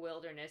way through the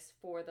wilderness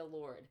for the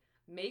Lord.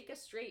 Make a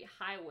straight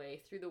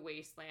highway through the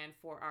wasteland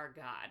for our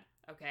God.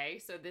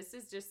 Okay, so this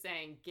is just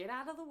saying, get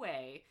out of the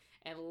way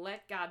and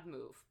let God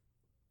move,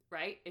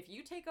 right? If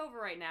you take over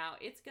right now,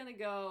 it's going to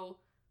go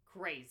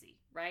crazy,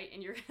 right?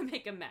 And you're going to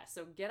make a mess.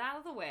 So get out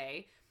of the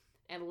way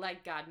and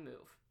let God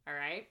move, all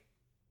right?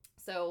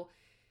 So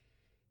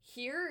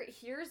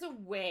here's a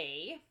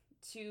way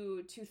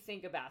to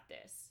think about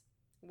this.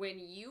 When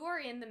you are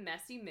in the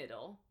messy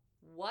middle,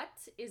 what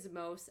is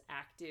most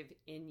active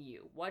in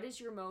you? What is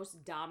your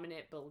most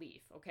dominant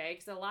belief, okay?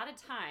 Because a lot of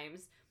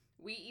times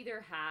we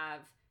either have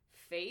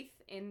faith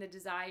in the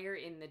desire,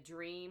 in the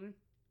dream,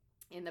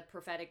 in the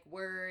prophetic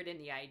word, in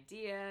the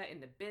idea,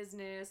 in the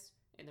business,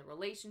 in the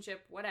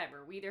relationship,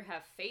 whatever. We either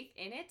have faith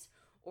in it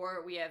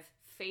or we have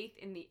faith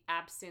in the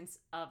absence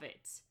of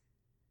it.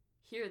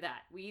 Hear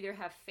that. We either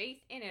have faith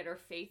in it or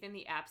faith in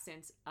the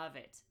absence of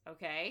it,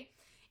 okay?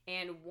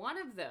 And one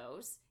of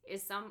those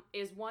is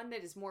one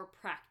that is more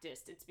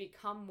practiced. It's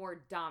become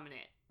more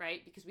dominant,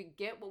 right? Because we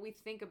get what we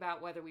think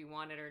about whether we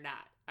want it or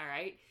not, all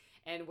right?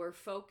 And where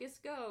focus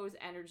goes,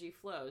 energy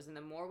flows. And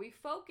the more we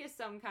focus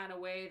some kind of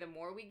way, the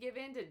more we give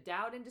in to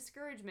doubt and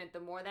discouragement, the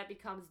more that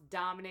becomes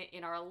dominant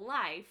in our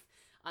life,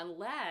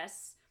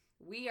 unless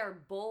we are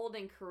bold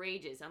and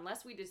courageous,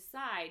 unless we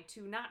decide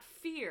to not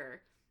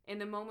fear in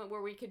the moment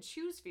where we could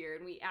choose fear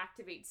and we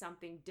activate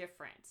something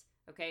different.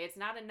 Okay, it's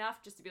not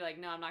enough just to be like,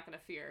 no, I'm not going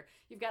to fear.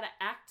 You've got to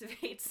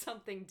activate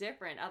something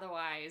different.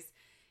 Otherwise,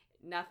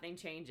 nothing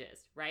changes,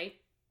 right?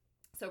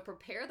 So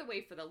prepare the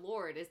way for the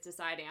Lord is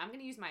deciding, I'm going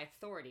to use my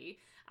authority.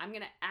 I'm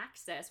going to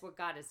access what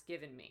God has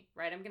given me,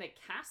 right? I'm going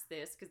to cast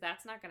this because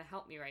that's not going to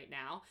help me right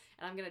now.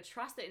 And I'm going to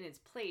trust that in its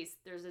place,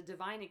 there's a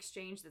divine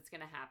exchange that's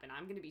going to happen.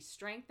 I'm going to be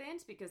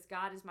strengthened because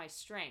God is my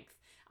strength.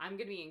 I'm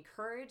going to be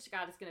encouraged.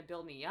 God is going to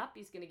build me up.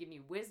 He's going to give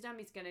me wisdom.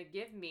 He's going to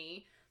give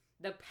me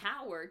the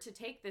power to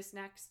take this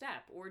next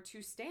step or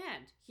to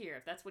stand here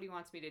if that's what he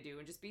wants me to do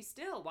and just be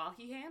still while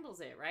he handles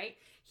it, right?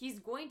 He's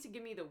going to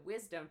give me the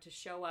wisdom to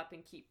show up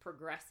and keep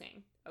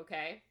progressing,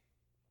 okay?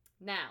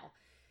 Now,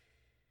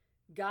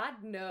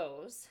 God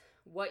knows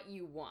what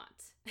you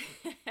want.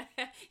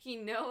 He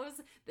knows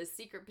the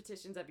secret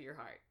petitions of your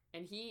heart,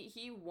 and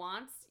he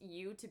wants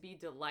you to be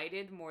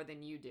delighted more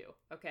than you do,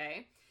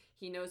 okay?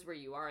 He knows where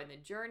you are in the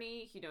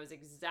journey. He knows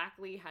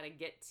exactly how to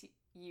get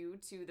you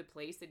to the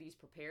place that he's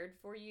prepared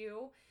for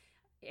you.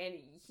 And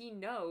he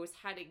knows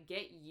how to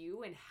get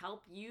you and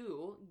help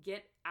you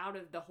get out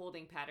of the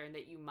holding pattern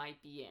that you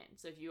might be in.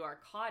 So if you are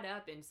caught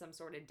up in some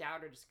sort of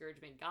doubt or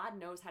discouragement, God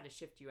knows how to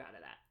shift you out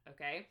of that,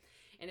 okay?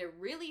 And it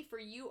really, for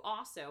you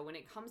also, when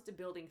it comes to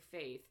building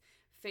faith,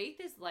 faith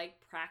is like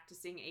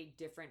practicing a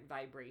different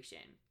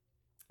vibration.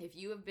 If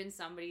you have been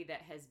somebody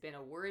that has been a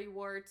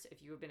worrywart,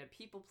 if you have been a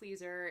people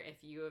pleaser,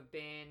 if you have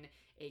been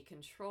a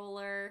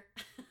controller,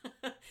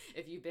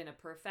 if you've been a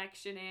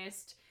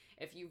perfectionist,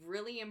 if you've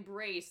really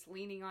embraced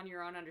leaning on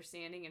your own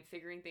understanding and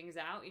figuring things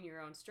out in your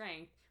own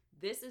strength,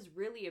 this is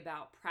really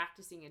about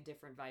practicing a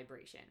different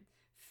vibration.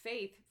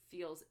 Faith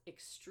feels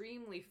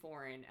extremely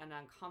foreign and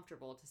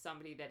uncomfortable to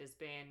somebody that has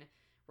been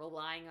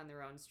relying on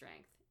their own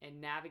strength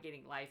and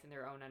navigating life in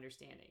their own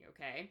understanding,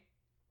 okay?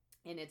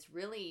 And it's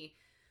really,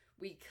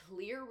 we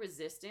clear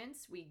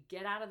resistance, we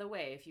get out of the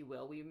way, if you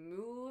will. We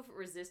move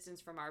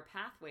resistance from our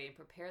pathway and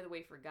prepare the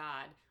way for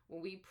God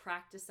when we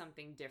practice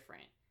something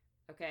different,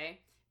 okay?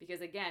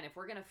 Because again, if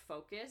we're going to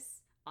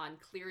focus on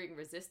clearing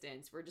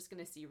resistance, we're just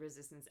going to see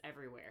resistance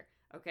everywhere,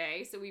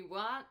 okay? So we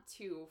want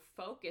to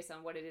focus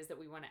on what it is that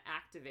we want to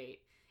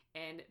activate,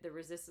 and the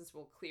resistance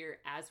will clear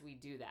as we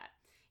do that.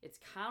 It's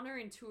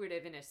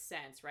counterintuitive in a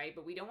sense, right?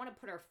 But we don't want to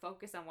put our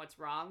focus on what's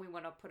wrong. We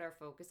want to put our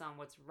focus on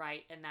what's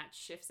right, and that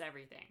shifts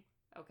everything,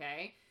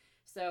 okay?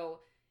 So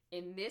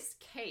in this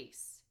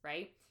case,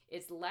 right,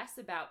 it's less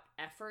about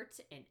effort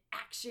and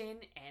action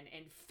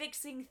and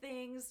fixing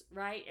things,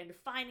 right? And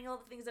finding all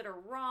the things that are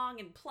wrong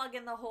and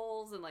plugging the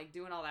holes and like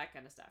doing all that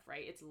kind of stuff,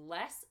 right? It's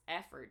less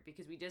effort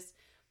because we just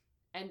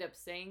end up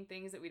saying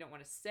things that we don't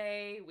want to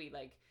say. We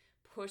like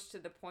push to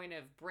the point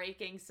of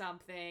breaking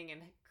something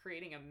and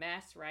creating a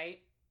mess, right?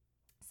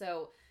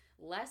 So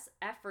less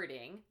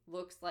efforting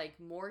looks like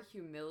more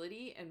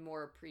humility and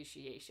more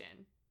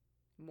appreciation.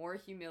 More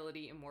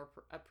humility and more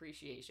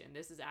appreciation.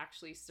 This is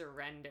actually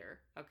surrender,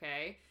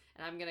 okay?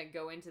 And I'm going to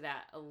go into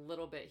that a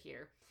little bit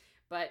here.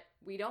 But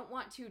we don't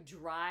want to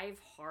drive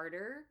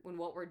harder when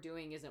what we're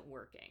doing isn't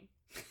working.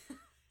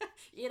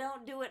 You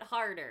don't do it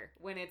harder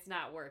when it's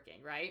not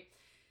working, right?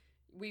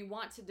 We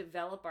want to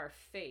develop our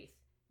faith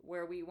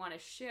where we want to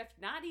shift,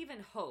 not even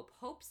hope.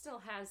 Hope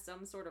still has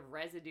some sort of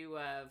residue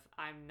of,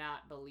 I'm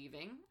not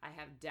believing, I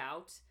have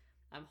doubt.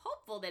 I'm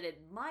hopeful that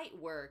it might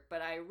work,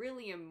 but I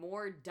really am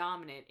more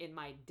dominant in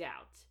my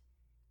doubt,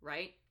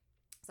 right?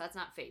 So that's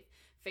not faith.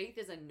 Faith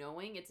is a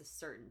knowing, it's a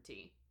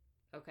certainty,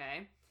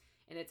 okay?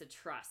 And it's a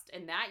trust.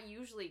 And that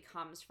usually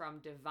comes from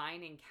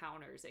divine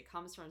encounters. It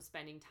comes from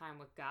spending time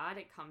with God.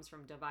 It comes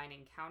from divine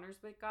encounters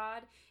with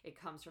God.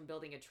 It comes from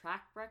building a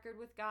track record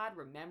with God,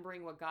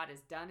 remembering what God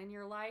has done in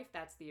your life.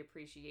 That's the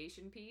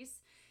appreciation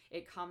piece.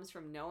 It comes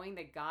from knowing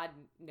that God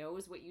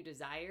knows what you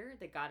desire,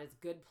 that God has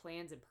good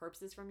plans and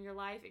purposes from your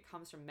life. It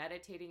comes from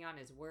meditating on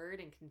his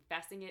word and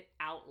confessing it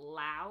out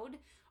loud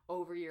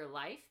over your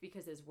life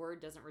because his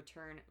word doesn't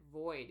return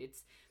void.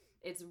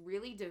 It's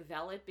really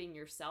developing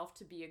yourself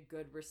to be a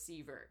good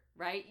receiver,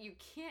 right? You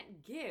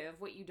can't give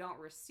what you don't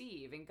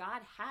receive, and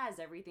God has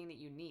everything that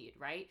you need,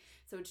 right?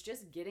 So it's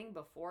just getting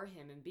before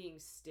him and being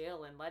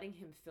still and letting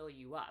him fill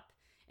you up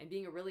and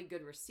being a really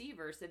good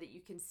receiver so that you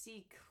can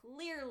see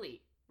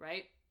clearly,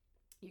 right?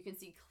 You can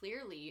see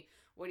clearly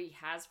what he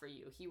has for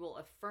you. He will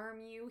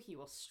affirm you. He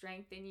will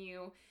strengthen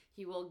you.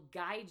 He will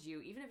guide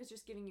you, even if it's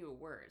just giving you a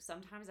word.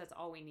 Sometimes that's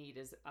all we need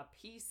is a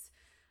piece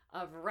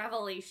of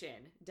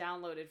revelation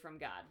downloaded from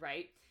God,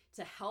 right?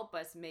 To help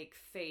us make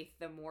faith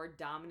the more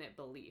dominant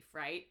belief,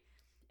 right?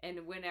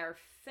 And when our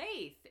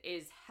faith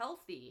is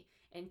healthy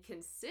and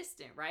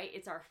consistent, right?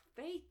 It's our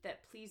faith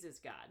that pleases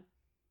God.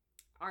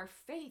 Our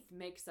faith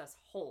makes us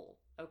whole,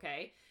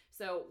 okay?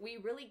 So we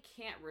really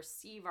can't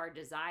receive our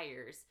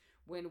desires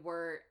when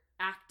we're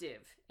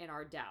active in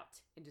our doubt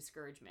and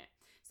discouragement.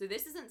 So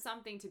this isn't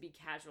something to be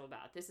casual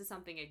about. This is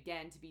something,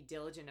 again, to be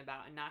diligent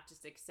about and not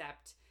just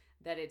accept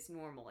that it's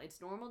normal.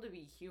 It's normal to be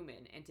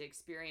human and to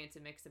experience a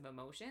mix of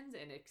emotions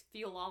and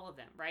feel all of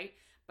them, right?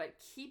 But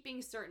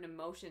keeping certain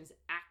emotions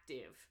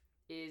active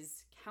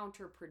is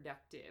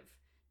counterproductive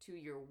to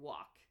your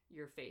walk,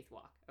 your faith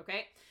walk,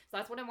 okay? So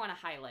that's what I want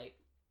to highlight.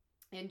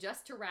 And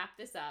just to wrap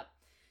this up,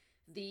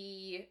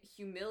 the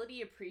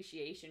humility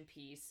appreciation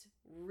piece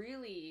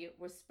really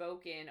was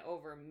spoken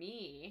over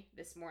me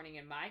this morning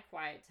in my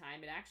quiet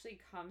time. It actually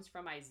comes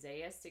from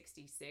Isaiah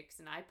 66,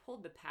 and I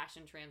pulled the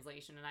Passion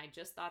Translation, and I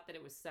just thought that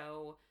it was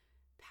so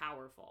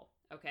powerful,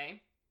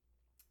 okay?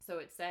 So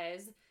it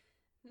says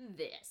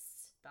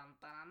this,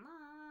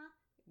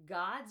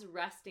 God's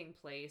resting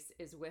place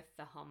is with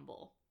the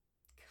humble.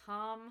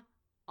 Come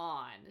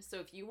on. So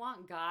if you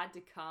want God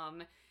to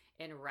come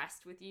and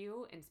rest with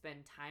you and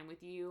spend time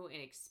with you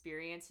and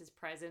experience his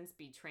presence,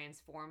 be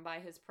transformed by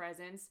his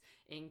presence,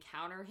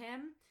 encounter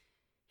him,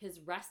 his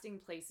resting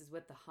place is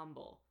with the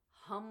humble.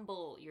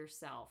 Humble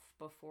yourself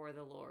before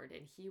the Lord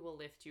and he will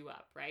lift you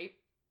up, right?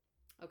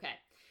 Okay,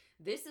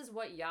 this is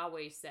what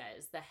Yahweh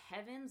says. The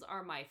heavens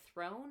are my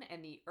throne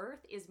and the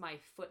earth is my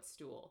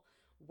footstool.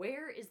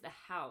 Where is the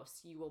house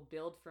you will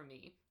build for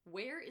me?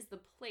 Where is the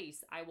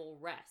place I will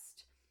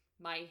rest?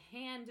 My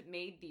hand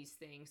made these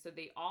things, so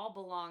they all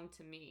belong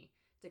to me,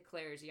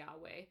 declares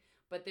Yahweh.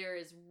 But there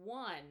is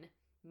one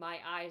my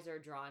eyes are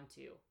drawn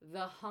to,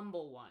 the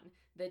humble one,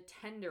 the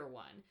tender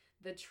one,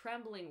 the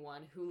trembling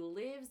one who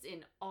lives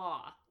in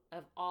awe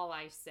of all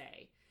I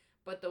say.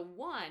 But the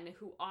one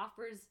who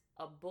offers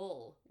a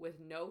bull with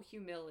no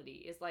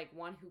humility is like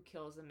one who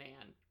kills a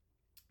man.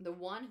 The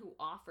one who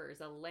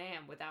offers a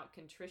lamb without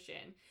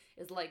contrition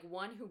is like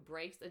one who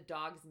breaks a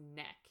dog's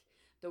neck.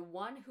 The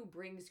one who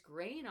brings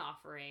grain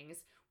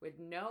offerings with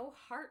no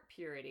heart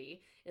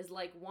purity is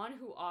like one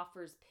who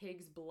offers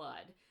pig's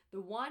blood. The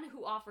one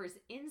who offers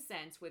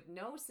incense with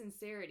no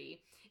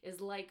sincerity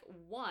is like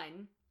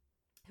one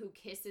who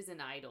kisses an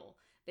idol.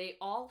 They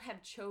all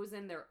have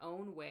chosen their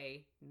own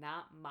way,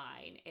 not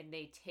mine, and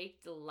they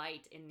take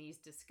delight in these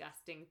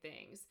disgusting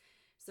things.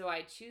 So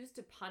I choose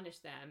to punish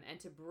them and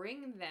to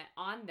bring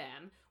on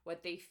them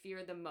what they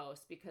fear the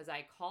most, because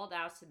I called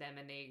out to them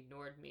and they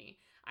ignored me.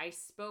 I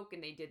spoke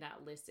and they did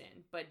not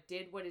listen, but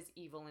did what is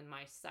evil in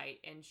my sight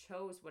and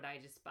chose what I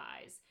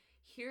despise.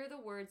 Hear the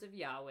words of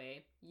Yahweh,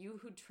 you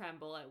who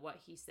tremble at what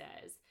he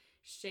says.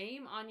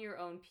 Shame on your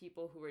own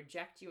people who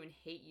reject you and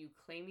hate you,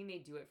 claiming they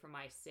do it for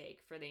my sake.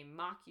 For they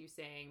mock you,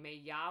 saying, may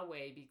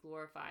Yahweh be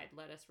glorified.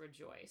 Let us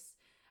rejoice.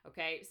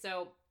 Okay,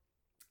 so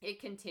it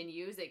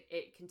continues.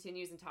 It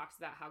continues and talks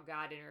about how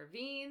God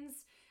intervenes,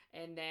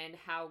 and then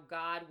how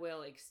God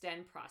will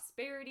extend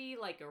prosperity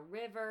like a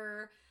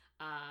river,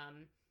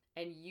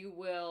 and you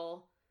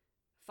will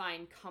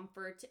find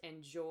comfort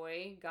and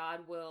joy.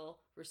 God will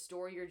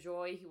restore your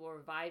joy. He will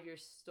revive your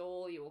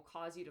soul. He will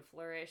cause you to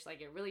flourish.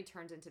 Like, it really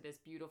turns into this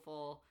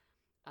beautiful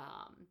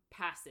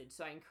passage.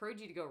 So I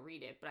encourage you to go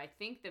read it. But I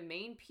think the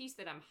main piece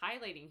that I'm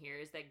highlighting here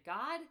is that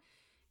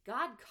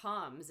God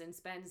comes and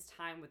spends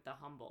time with the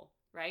humble,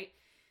 right?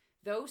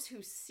 Those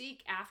who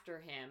seek after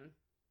him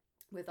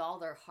with all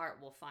their heart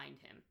will find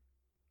him,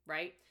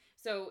 right?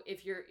 So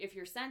if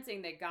you're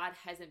sensing that God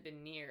hasn't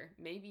been near,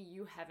 maybe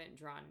you haven't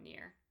drawn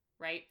near,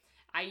 right?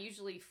 I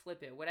usually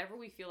flip it. Whatever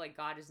we feel like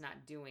God is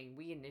not doing,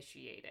 we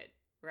initiate it,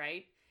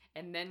 right?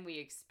 And then we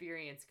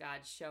experience God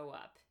show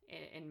up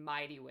in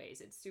mighty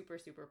ways. It's super,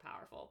 super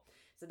powerful.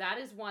 So that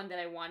is one that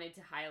I wanted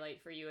to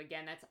highlight for you.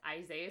 Again, that's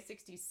Isaiah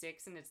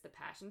 66, and it's the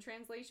Passion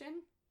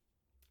Translation.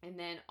 And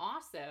then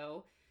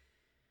also,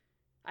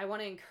 I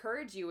want to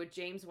encourage you with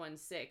James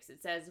 1:6.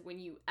 It says, when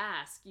you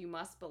ask, you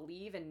must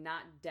believe and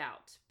not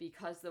doubt,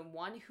 because the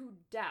one who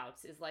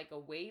doubts is like a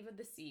wave of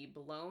the sea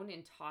blown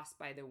and tossed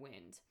by the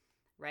wind,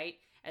 right?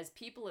 As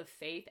people of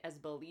faith, as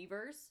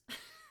believers,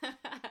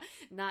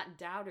 not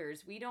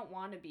doubters, we don't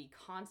want to be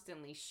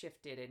constantly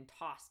shifted and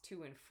tossed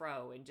to and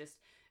fro and just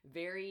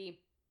very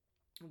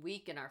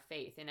weak in our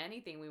faith. In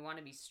anything, we want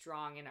to be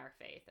strong in our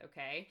faith,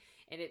 okay?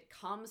 And it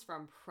comes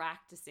from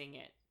practicing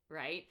it,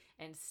 right?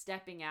 And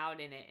stepping out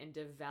in it and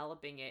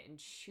developing it and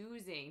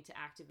choosing to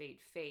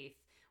activate faith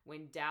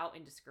when doubt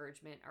and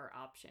discouragement are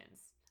options,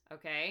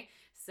 okay?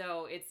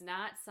 So it's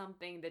not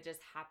something that just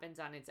happens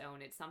on its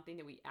own. It's something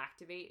that we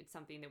activate. It's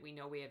something that we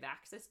know we have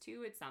access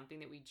to. It's something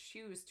that we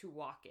choose to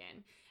walk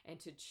in and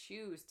to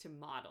choose to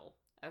model,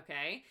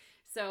 okay?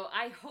 So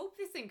I hope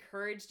this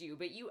encouraged you,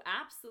 but you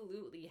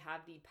absolutely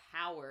have the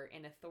power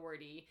and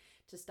authority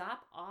to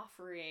stop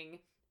offering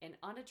an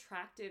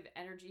unattractive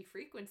energy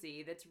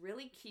frequency that's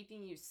really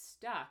keeping you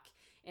stuck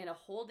in a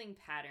holding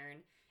pattern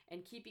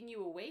and keeping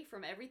you away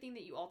from everything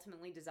that you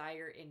ultimately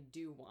desire and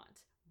do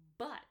want.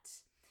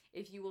 But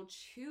if you will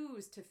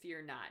choose to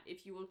fear not,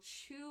 if you will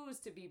choose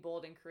to be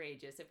bold and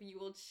courageous, if you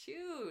will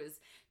choose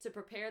to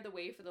prepare the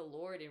way for the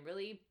Lord and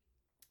really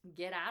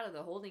get out of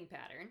the holding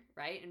pattern,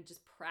 right? And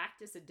just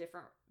practice a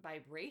different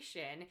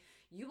vibration,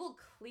 you will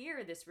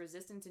clear this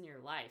resistance in your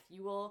life.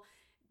 You will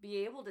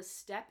be able to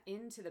step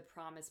into the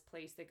promised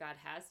place that God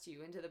has to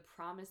you, into the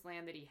promised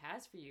land that he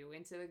has for you,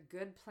 into the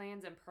good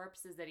plans and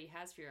purposes that he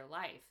has for your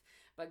life.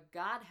 But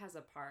God has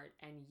a part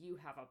and you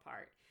have a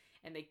part.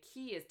 And the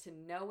key is to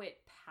know it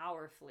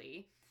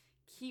powerfully.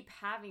 Keep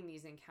having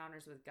these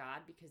encounters with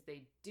God because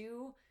they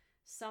do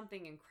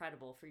something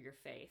incredible for your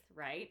faith,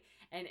 right?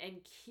 And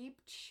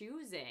keep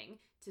choosing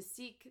to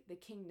seek the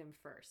kingdom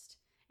first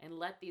and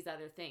let these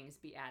other things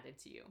be added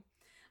to you.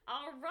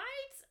 All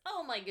right.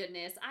 Oh my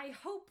goodness. I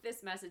hope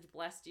this message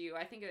blessed you.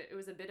 I think it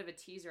was a bit of a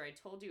teaser. I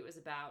told you it was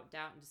about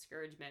doubt and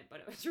discouragement, but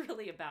it was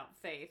really about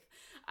faith.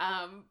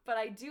 But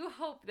I do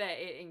hope that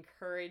it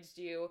encouraged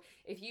you.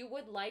 If you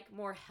would like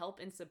more help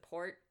and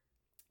support,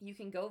 you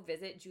can go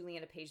visit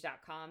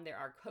julianapage.com. There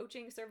are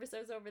coaching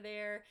services over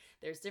there.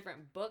 There's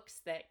different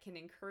books that can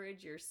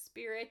encourage your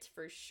spirit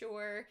for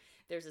sure.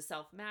 There's a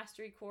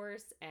self-mastery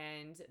course,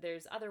 and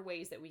there's other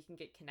ways that we can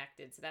get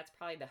connected. So that's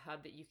probably the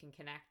hub that you can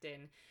connect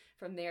in.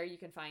 From there, you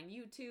can find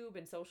YouTube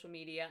and social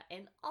media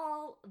and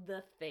all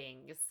the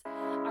things.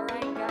 All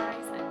right,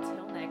 guys,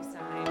 until next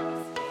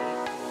time,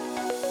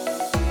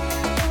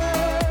 stay